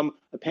could become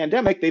a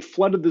pandemic, they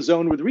flooded the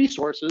zone with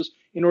resources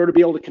in order to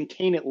be able to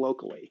contain it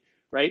locally,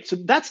 right? So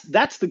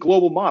that's the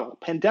global model.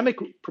 Pandemic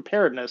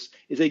preparedness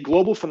is a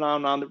global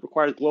phenomenon that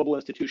requires global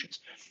institutions.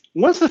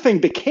 Once the thing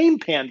became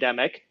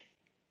pandemic,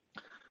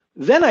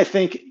 then I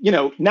think,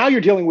 now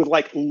you're dealing with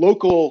like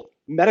local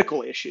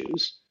medical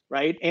issues,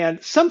 right?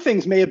 And some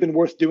things may have been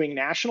worth doing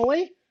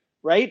nationally,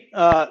 right?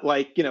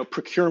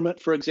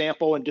 Procurement, for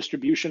example, and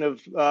distribution of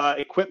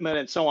equipment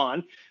and so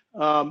on.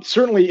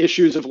 Certainly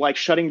issues of like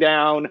shutting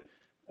down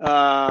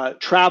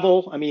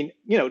travel. I mean,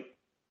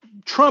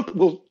 Trump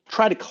will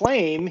try to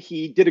claim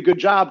he did a good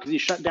job because he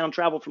shut down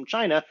travel from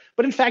China,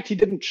 but in fact, he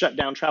didn't shut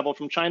down travel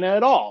from China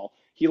at all.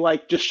 He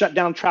just shut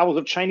down travels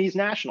of Chinese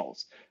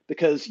nationals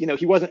because,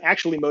 he wasn't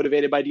actually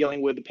motivated by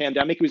dealing with the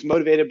pandemic. He was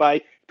motivated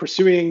by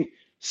pursuing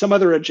some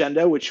other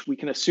agenda, which we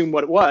can assume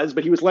what it was,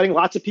 but he was letting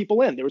lots of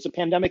people in. There was a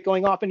pandemic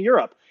going off in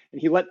Europe, and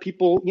he let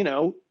people,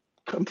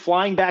 come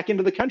flying back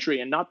into the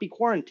country and not be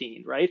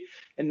quarantined, right?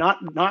 And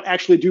not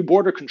actually do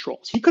border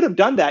controls. He could have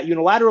done that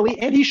unilaterally,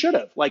 and he should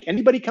have. Like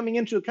anybody coming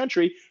into a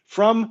country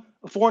from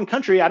a foreign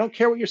country, I don't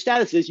care what your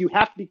status is, you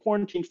have to be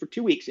quarantined for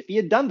 2 weeks. If he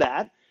had done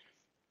that,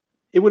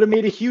 it would have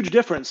made a huge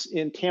difference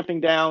in tamping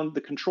down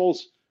the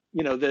controls,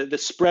 the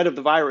spread of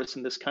the virus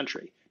in this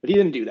country. But he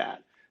didn't do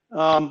that.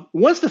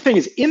 Once the thing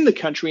is in the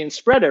country and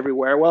spread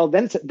everywhere, well,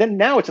 then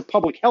now it's a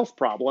public health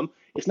problem.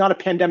 It's not a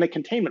pandemic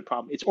containment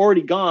problem. It's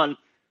already gone.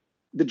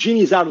 The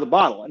genie's out of the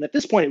bottle. And at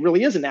this point, it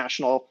really is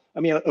a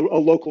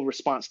local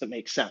response that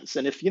makes sense.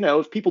 And if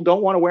people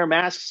don't want to wear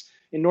masks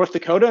in North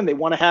Dakota and they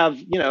want to have,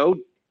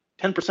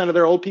 10% of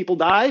their old people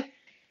die,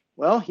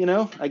 well,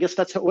 I guess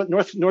that's what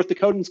North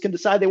Dakotans can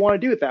decide they want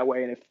to do it that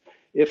way. And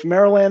if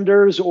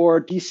Marylanders or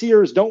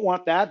DCers don't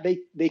want that,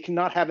 they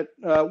cannot have it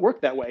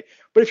work that way.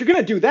 But if you're going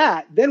to do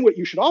that, then what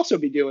you should also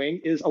be doing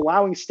is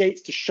allowing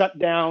states to shut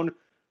down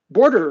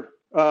borders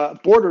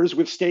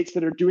with states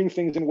that are doing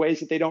things in ways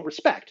that they don't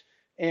respect.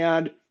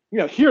 And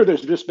here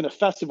there's just been a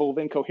festival of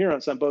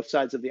incoherence on both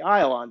sides of the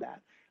aisle on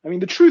that. I mean,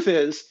 the truth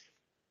is,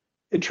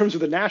 in terms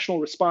of the national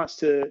response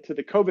to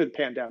the COVID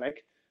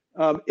pandemic,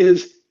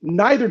 is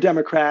neither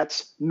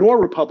Democrats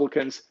nor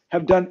Republicans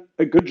have done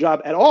a good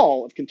job at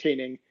all of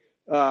containing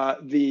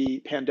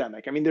the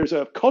pandemic. I mean, there's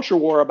a culture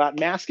war about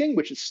masking,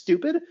 which is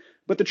stupid.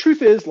 But the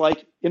truth is,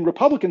 like in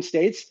Republican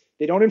states,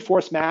 they don't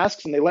enforce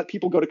masks and they let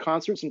people go to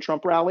concerts and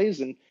Trump rallies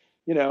and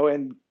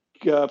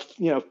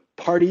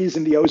parties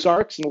in the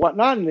Ozarks and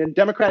whatnot. And in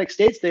Democratic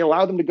states, they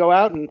allow them to go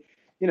out and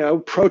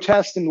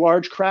protest in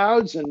large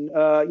crowds and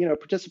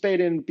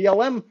participate in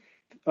BLM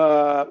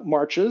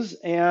marches.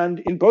 And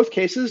in both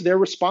cases, they're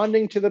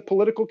responding to the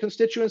political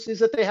constituencies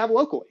that they have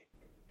locally.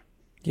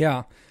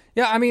 Yeah.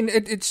 Yeah, I mean,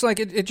 it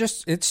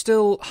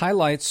still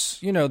highlights,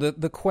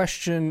 the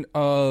question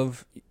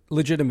of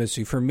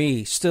legitimacy for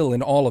me still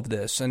in all of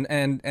this.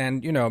 And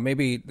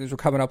maybe we're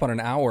coming up on an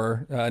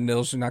hour,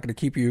 Nils, we're not going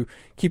to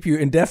keep you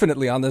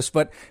indefinitely on this,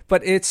 but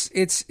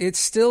it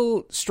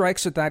still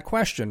strikes at that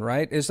question,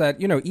 right? Is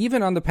that,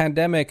 even on the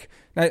pandemic,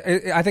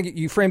 I think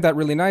you framed that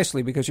really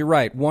nicely, because you're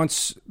right.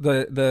 Once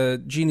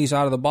the genie's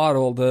out of the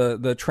bottle,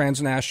 the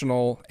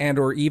transnational and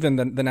or even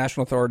the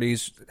national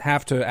authorities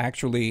have to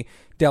actually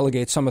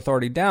delegate some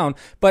authority down.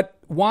 But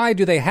why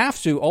do they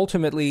have to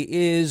ultimately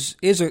is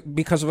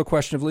because of a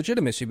question of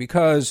legitimacy,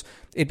 because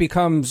it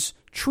becomes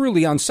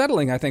truly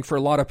unsettling, I think, for a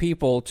lot of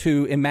people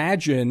to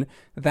imagine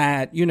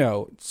that,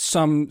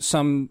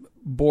 some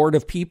board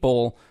of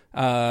people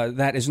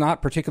that is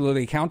not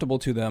particularly accountable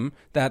to them,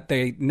 that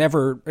they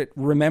never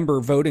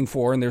remember voting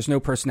for, and there's no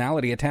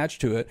personality attached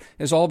to it,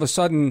 is all of a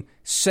sudden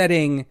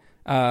setting,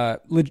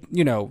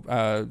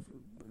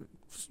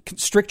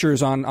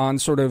 strictures on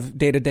sort of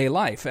day-to-day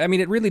life. I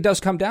mean, it really does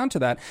come down to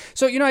that.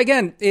 So,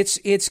 again,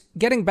 it's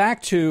getting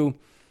back to,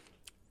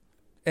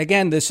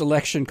 again, this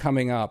election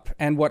coming up,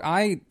 and what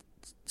I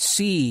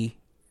see.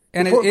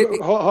 And hold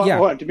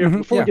on, Demir,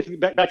 before we get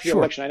back to the Sure.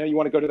 election, I know you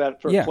want to go to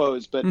that for a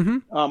close, but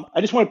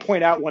I just want to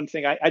point out one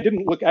thing. I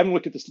haven't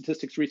looked at the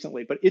statistics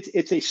recently, but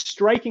it's a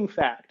striking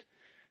fact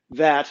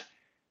that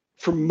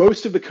for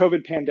most of the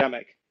COVID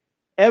pandemic,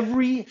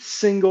 every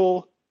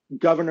single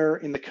governor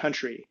in the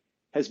country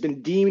has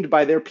been deemed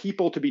by their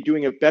people to be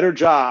doing a better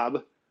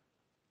job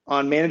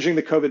on managing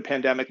the COVID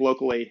pandemic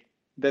locally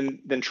than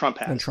Trump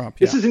has.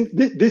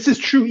 This is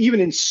true even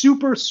in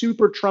super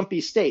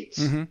Trumpy states.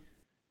 Mm-hmm.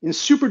 In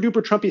super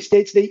duper Trumpy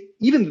states,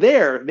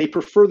 they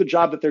prefer the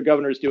job that their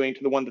governor is doing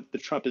to the one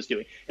that Trump is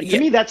doing. And to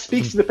me, that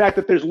speaks to the fact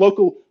that there's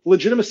local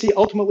legitimacy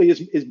ultimately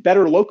is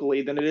better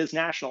locally than it is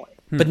nationally.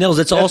 But Nils,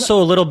 it's also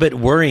a little bit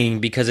worrying,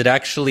 because it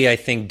actually, I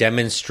think,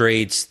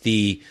 demonstrates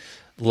the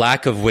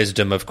lack of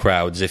wisdom of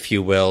crowds, if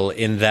you will,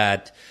 in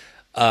that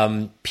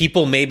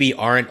people maybe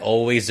aren't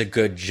always a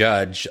good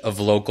judge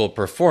of local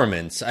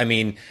performance. I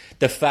mean,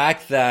 the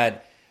fact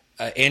that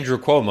Andrew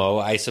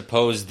Cuomo, I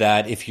suppose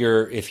that if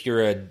you're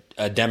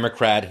a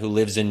Democrat who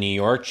lives in New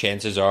York,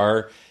 chances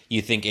are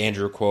you think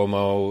Andrew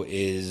Cuomo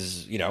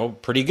is,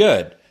 pretty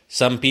good.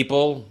 Some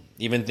people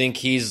even think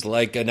he's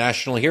like a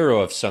national hero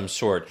of some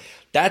sort.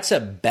 That's a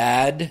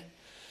bad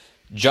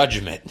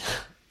judgment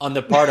on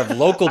the part of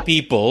local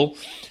people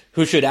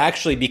who should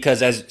actually,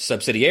 because as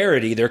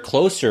subsidiarity, they're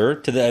closer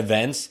to the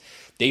events,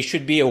 they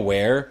should be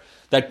aware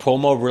that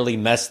Cuomo really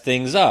messed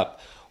things up.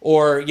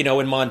 Or,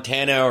 in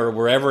Montana or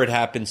wherever it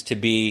happens to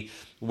be,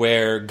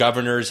 where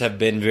governors have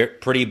been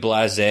pretty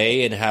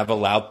blasé and have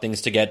allowed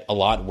things to get a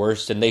lot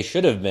worse than they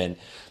should have been.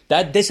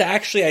 That this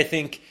actually, I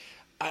think,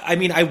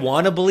 I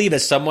want to believe,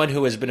 as someone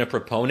who has been a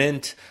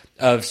proponent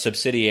of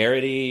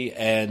subsidiarity,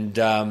 and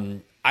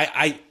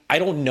I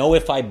don't know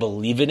if I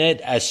believe in it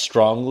as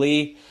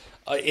strongly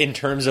in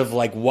terms of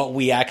like what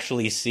we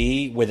actually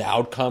see with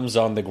outcomes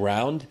on the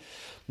ground.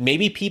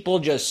 Maybe people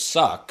just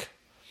suck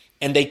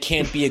and they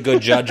can't be a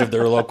good judge of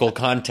their local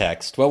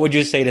context. What would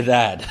you say to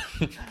that?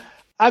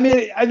 I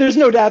mean, there's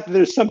no doubt that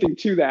there's something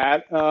to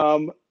that.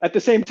 At the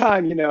same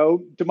time,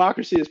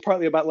 democracy is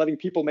partly about letting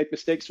people make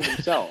mistakes for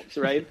themselves,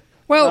 right?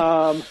 Go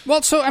on.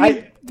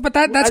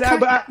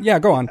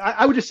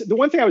 I would just, the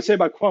one thing I would say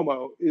about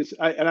Cuomo is,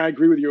 and I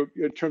agree with you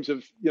in terms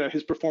of,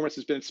 his performance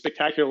has been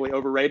spectacularly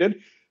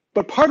overrated.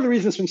 But part of the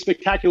reason it's been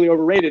spectacularly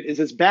overrated is,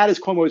 as bad as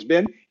Cuomo has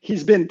been,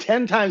 he's been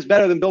 10 times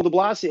better than Bill de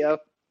Blasio,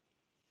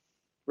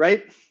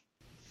 right?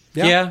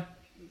 Yeah.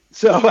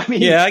 So, I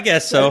mean. Yeah, I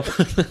guess so.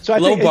 So I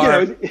low think,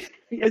 bar.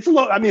 It's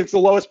low. I mean, it's the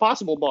lowest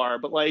possible bar,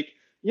 but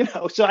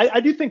so I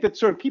do think that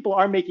sort of people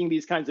are making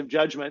these kinds of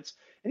judgments.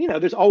 And,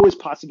 there's always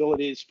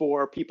possibilities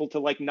for people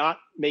to not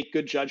make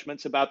good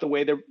judgments about the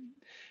way their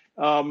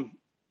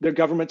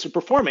governments are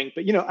performing.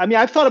 But,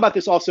 I've thought about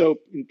this also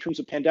in terms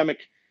of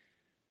pandemic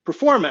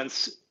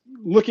performance,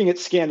 looking at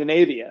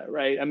Scandinavia,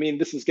 right? I mean,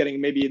 this is getting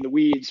maybe in the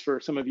weeds for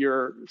some of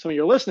your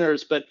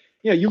listeners, but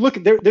you look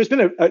at there's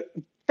been a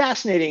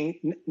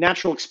fascinating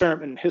natural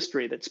experiment in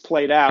history that's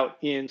played out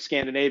in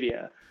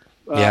Scandinavia.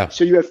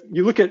 So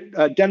you look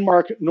at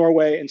Denmark,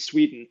 Norway, and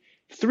Sweden,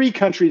 three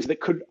countries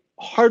that could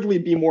hardly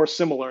be more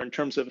similar in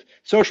terms of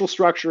social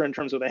structure, in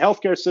terms of the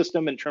healthcare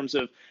system, in terms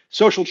of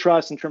social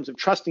trust, in terms of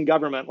trust in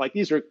government. Like,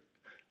 these are,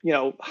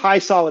 high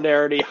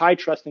solidarity, high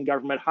trust in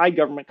government, high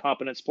government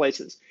competence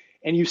places.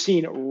 And you've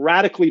seen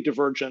radically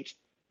divergent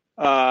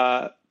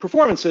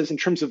performances in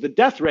terms of the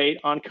death rate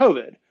on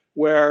COVID,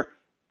 where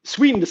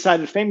Sweden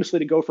decided famously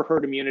to go for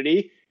herd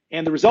immunity.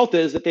 And the result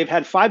is that they've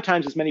had 5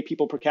 times as many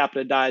people per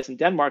capita die as in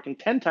Denmark, and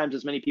 10 times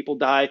as many people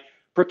die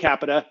per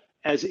capita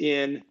as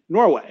in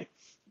Norway.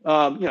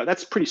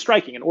 That's pretty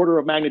striking, an order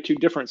of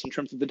magnitude difference in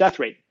terms of the death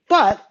rate.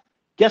 But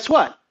guess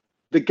what?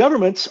 The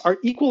governments are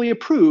equally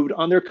approved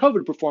on their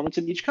COVID performance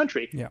in each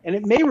country. Yeah. And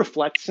it may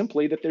reflect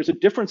simply that there's a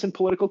difference in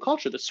political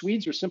culture. The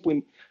Swedes are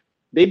simply,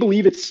 they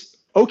believe it's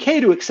okay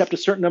to accept a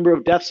certain number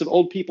of deaths of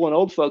old people in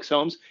old folks'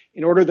 homes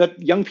in order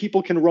that young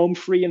people can roam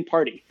free and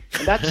party.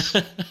 And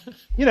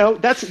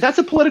that's, that's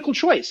a political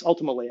choice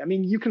ultimately. I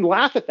mean, you can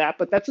laugh at that,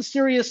 but that's a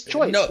serious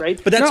choice,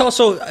 right? But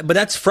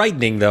that's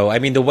frightening though. I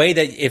mean, the way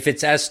that if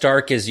it's as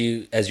stark as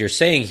you're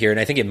saying here, and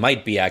I think it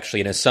might be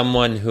actually, and as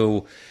someone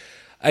who,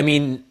 I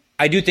mean,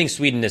 I do think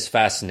Sweden is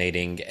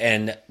fascinating,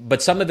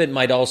 but some of it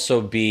might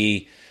also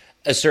be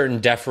a certain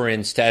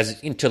deference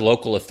to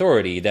local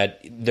authority,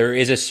 that there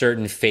is a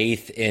certain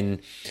faith in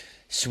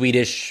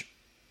Swedish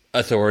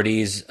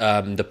authorities,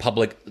 the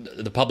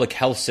public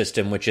health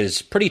system, which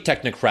is pretty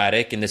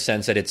technocratic in the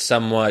sense that it's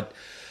somewhat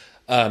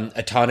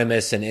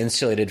autonomous and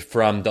insulated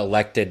from the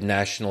elected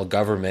national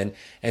government.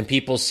 And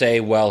people say,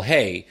 well,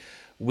 hey,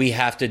 we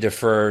have to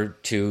defer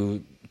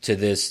to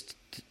these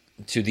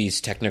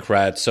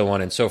technocrats, so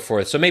on and so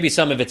forth. So maybe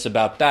some of it's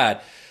about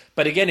that.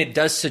 But again, it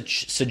does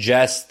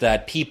suggest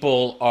that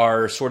people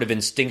are sort of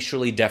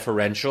instinctually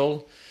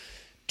deferential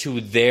to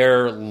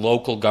their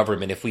local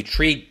government. If we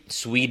treat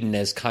Sweden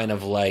as kind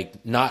of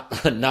like not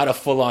a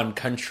full-on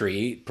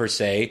country per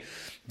se,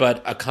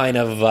 but a kind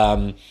of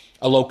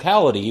a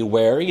locality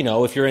where,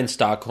 if you're in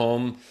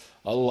Stockholm,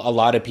 a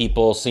lot of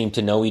people seem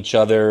to know each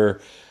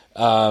other.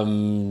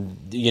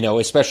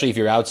 Especially if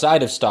you're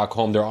outside of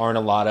Stockholm, there aren't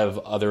a lot of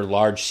other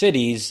large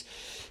cities.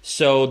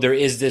 So there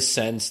is this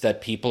sense that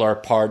people are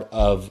part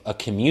of a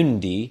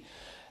community,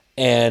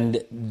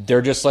 and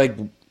they're just like,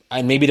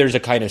 and maybe there's a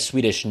kind of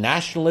Swedish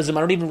nationalism.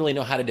 I don't even really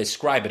know how to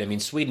describe it. I mean,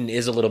 Sweden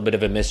is a little bit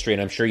of a mystery,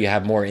 and I'm sure you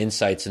have more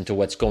insights into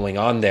what's going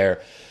on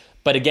there.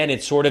 But again,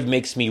 it sort of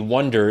makes me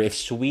wonder if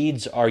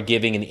Swedes are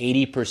giving an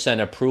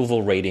 80%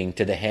 approval rating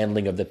to the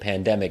handling of the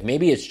pandemic.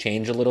 Maybe it's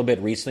changed a little bit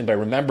recently, but I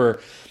remember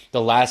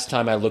the last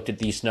time I looked at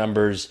these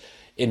numbers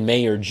in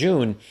May or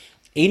June,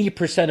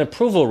 80%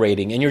 approval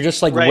rating. And you're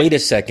just like, wait a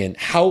second,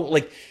 how,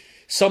 like,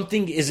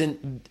 something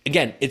isn't,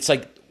 again, it's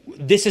like,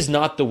 this is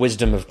not the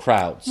wisdom of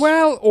crowds.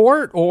 Well,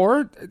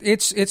 or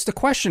it's the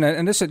question,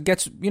 and this it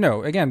gets,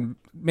 again,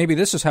 maybe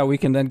this is how we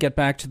can then get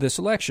back to this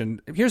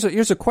election.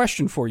 Here's a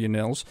question for you,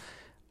 Nils.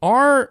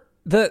 Are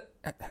the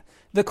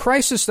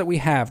crisis that we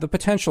have, the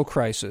potential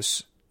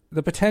crisis,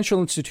 the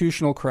potential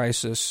institutional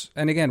crisis,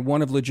 and again,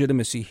 one of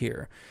legitimacy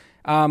here,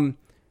 how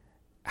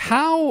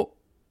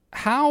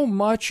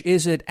much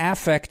is it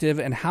affective,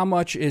 and how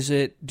much is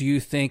it, do you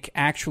think,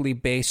 actually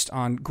based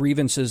on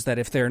grievances that,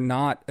 if they're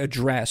not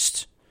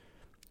addressed,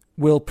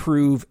 will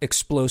prove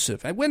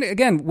explosive? And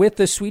again, with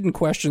the Sweden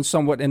question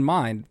somewhat in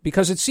mind,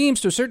 because it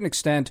seems to a certain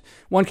extent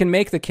one can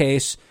make the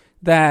case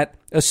that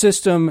a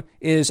system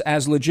is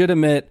as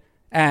legitimate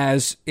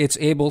as it's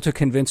able to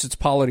convince its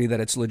polity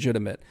that it's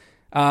legitimate.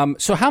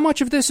 So how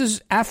much of this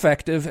is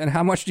affective, and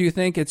how much do you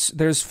think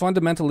there's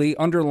fundamentally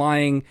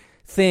underlying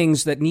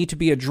things that need to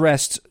be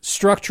addressed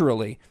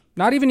structurally,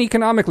 not even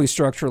economically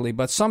structurally,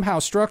 but somehow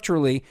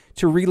structurally,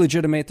 to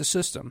re-legitimate the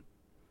system?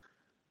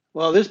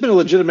 Well, there's been a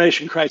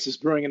legitimation crisis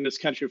brewing in this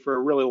country for a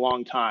really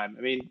long time.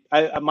 I mean,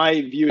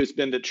 my view has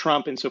been that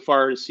Trump,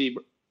 insofar as he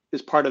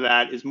is part of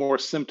that, is more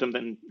symptom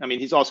than, I mean,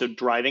 he's also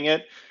driving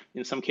it,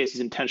 in some cases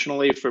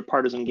intentionally for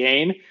partisan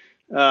gain,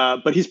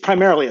 but he's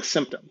primarily a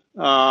symptom.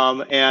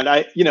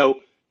 And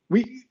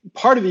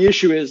part of the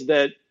issue is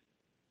that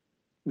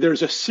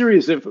there's a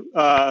series of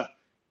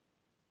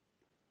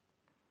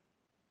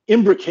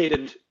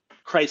imbricated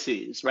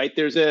crises, right?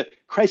 There's a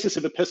crisis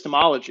of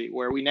epistemology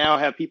where we now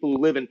have people who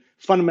live in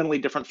fundamentally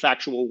different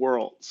factual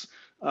worlds.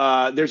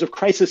 There's a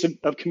crisis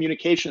of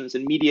communications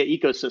and media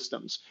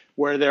ecosystems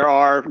where there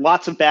are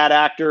lots of bad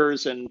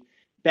actors and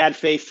bad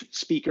faith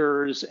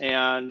speakers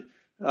and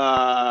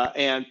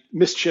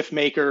mischief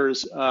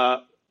makers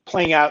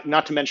playing out,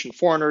 not to mention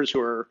foreigners who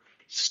are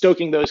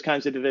stoking those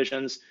kinds of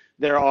divisions.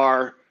 There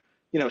are,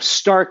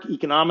 stark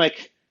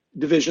economic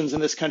divisions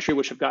in this country,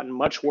 which have gotten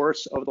much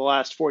worse over the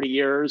last 40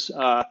 years.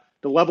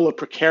 The level of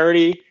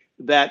precarity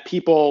that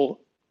people,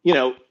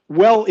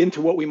 well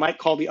into what we might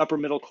call the upper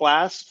middle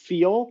class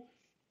feel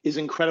is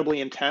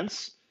incredibly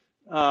intense.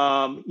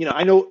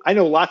 I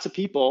know lots of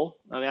people.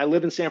 I mean, I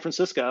live in San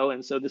Francisco,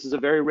 and so this is a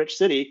very rich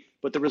city.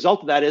 But the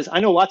result of that is I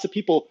know lots of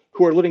people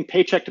who are living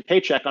paycheck to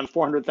paycheck on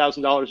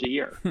 $400,000 a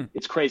year.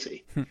 It's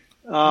crazy.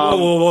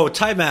 Whoa!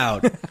 Time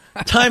out!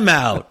 Time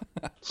out!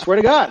 Swear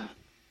to God.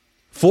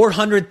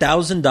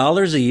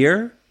 $400,000 a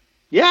year?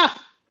 Yeah.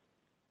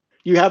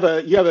 You have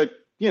a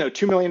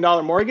 $2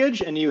 million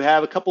mortgage, and you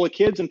have a couple of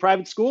kids in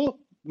private school.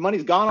 The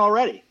money's gone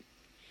already.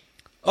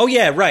 Oh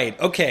yeah, right.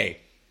 Okay.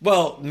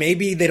 Well,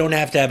 maybe they don't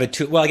have to have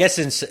well, I guess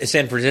in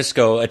San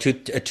Francisco, a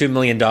 $2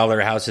 million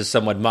house is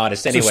somewhat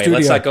modest. Anyway,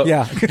 let's not go.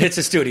 Yeah. It's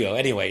a studio.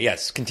 Anyway,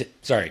 yes.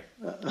 Sorry.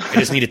 I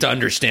just needed to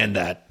understand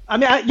that. I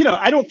mean,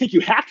 I don't think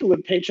you have to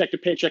live paycheck to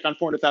paycheck on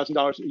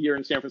 $400,000 a year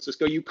in San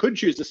Francisco. You could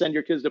choose to send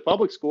your kids to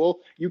public school.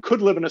 You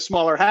could live in a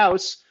smaller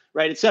house,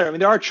 right, et cetera. I mean,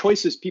 there are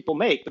choices people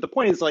make. But the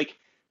point is, but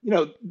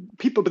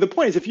the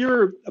point is, if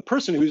you're a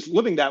person who's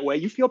living that way,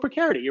 you feel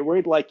precarity. You're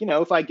worried,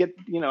 if I get,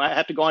 I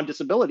have to go on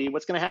disability,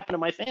 what's going to happen to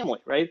my family,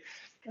 right?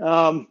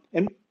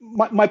 And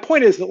my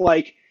point is that,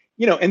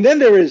 and then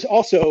there is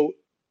also,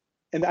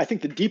 and I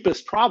think the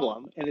deepest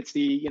problem, and it's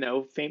the,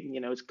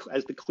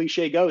 as the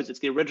cliche goes, it's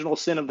the original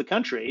sin of the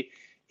country,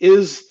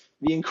 is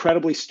the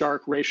incredibly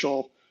stark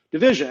racial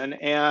division.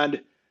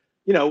 And,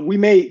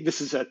 this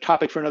is a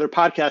topic for another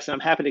podcast, and I'm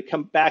happy to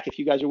come back if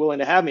you guys are willing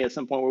to have me at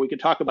some point where we could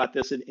talk about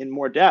this in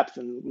more depth.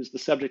 And it was the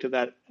subject of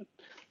that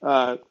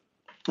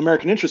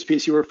American interest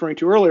piece you were referring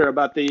to earlier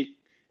about the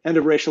end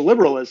of racial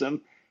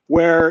liberalism,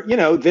 where,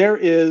 there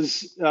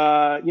is,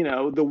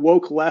 the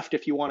woke left,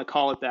 if you want to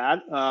call it that.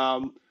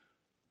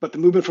 But the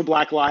movement for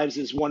Black Lives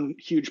is one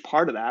huge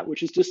part of that,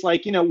 which is just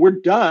like, we're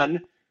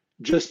done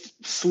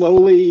just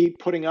slowly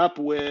putting up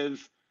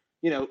with,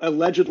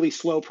 allegedly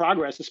slow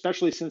progress,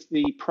 especially since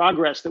the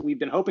progress that we've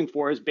been hoping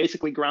for is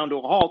basically ground to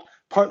a halt,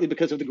 partly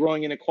because of the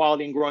growing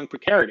inequality and growing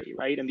precarity,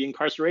 right? And the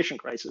incarceration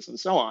crisis and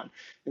so on.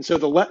 And so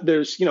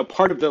there's,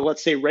 part of the,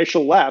 let's say,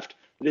 racial left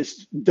that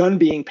is done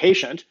being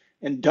patient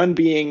and done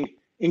being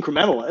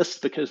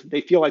incrementalist because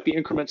they feel like the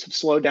increments have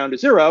slowed down to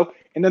zero.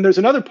 And then there's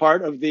another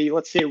part of the,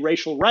 let's say,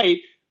 racial right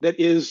that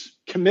is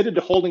committed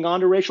to holding on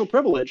to racial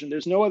privilege. And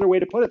there's no other way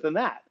to put it than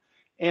that.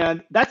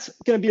 And that's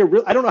going to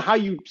be I don't know how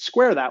you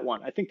square that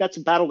one. I think that's a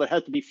battle that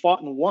has to be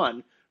fought and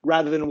won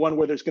rather than one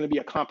where there's going to be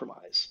a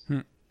compromise.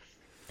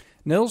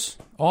 Nils,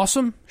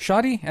 awesome.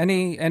 Shadi,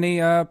 any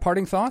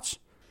parting thoughts?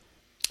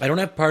 I don't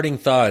have parting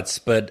thoughts,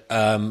 but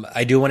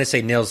I do want to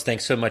say, Nils,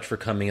 thanks so much for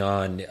coming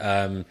on.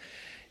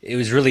 It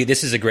was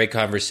this is a great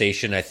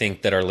conversation. I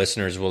think that our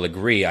listeners will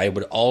agree. I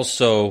would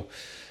also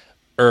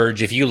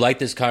urge, if you like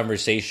this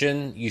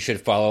conversation, you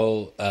should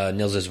follow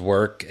Nils's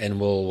work,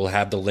 and we'll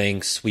have the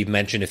links. We've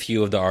mentioned a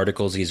few of the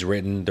articles he's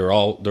written. They're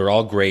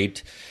all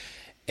great.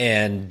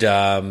 And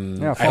I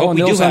hope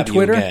we Nils do have on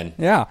Twitter. You again.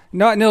 Yeah,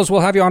 no, Nils,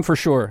 we'll have you on for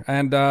sure,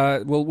 and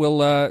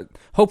we'll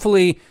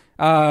hopefully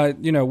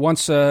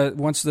once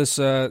this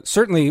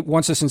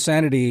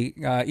insanity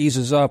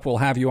eases up, we'll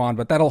have you on.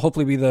 But that'll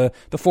hopefully be the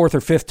fourth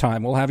or fifth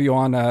time. We'll have you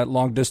on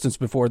long distance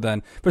before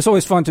then. But it's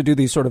always fun to do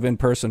these sort of in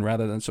person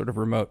rather than sort of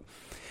remote.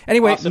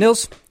 Anyway, awesome.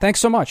 Nils, thanks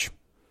so much.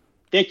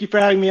 Thank you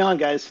for having me on,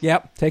 guys.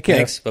 Yep. Take care.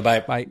 Thanks.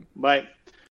 Bye-bye. Bye. Bye.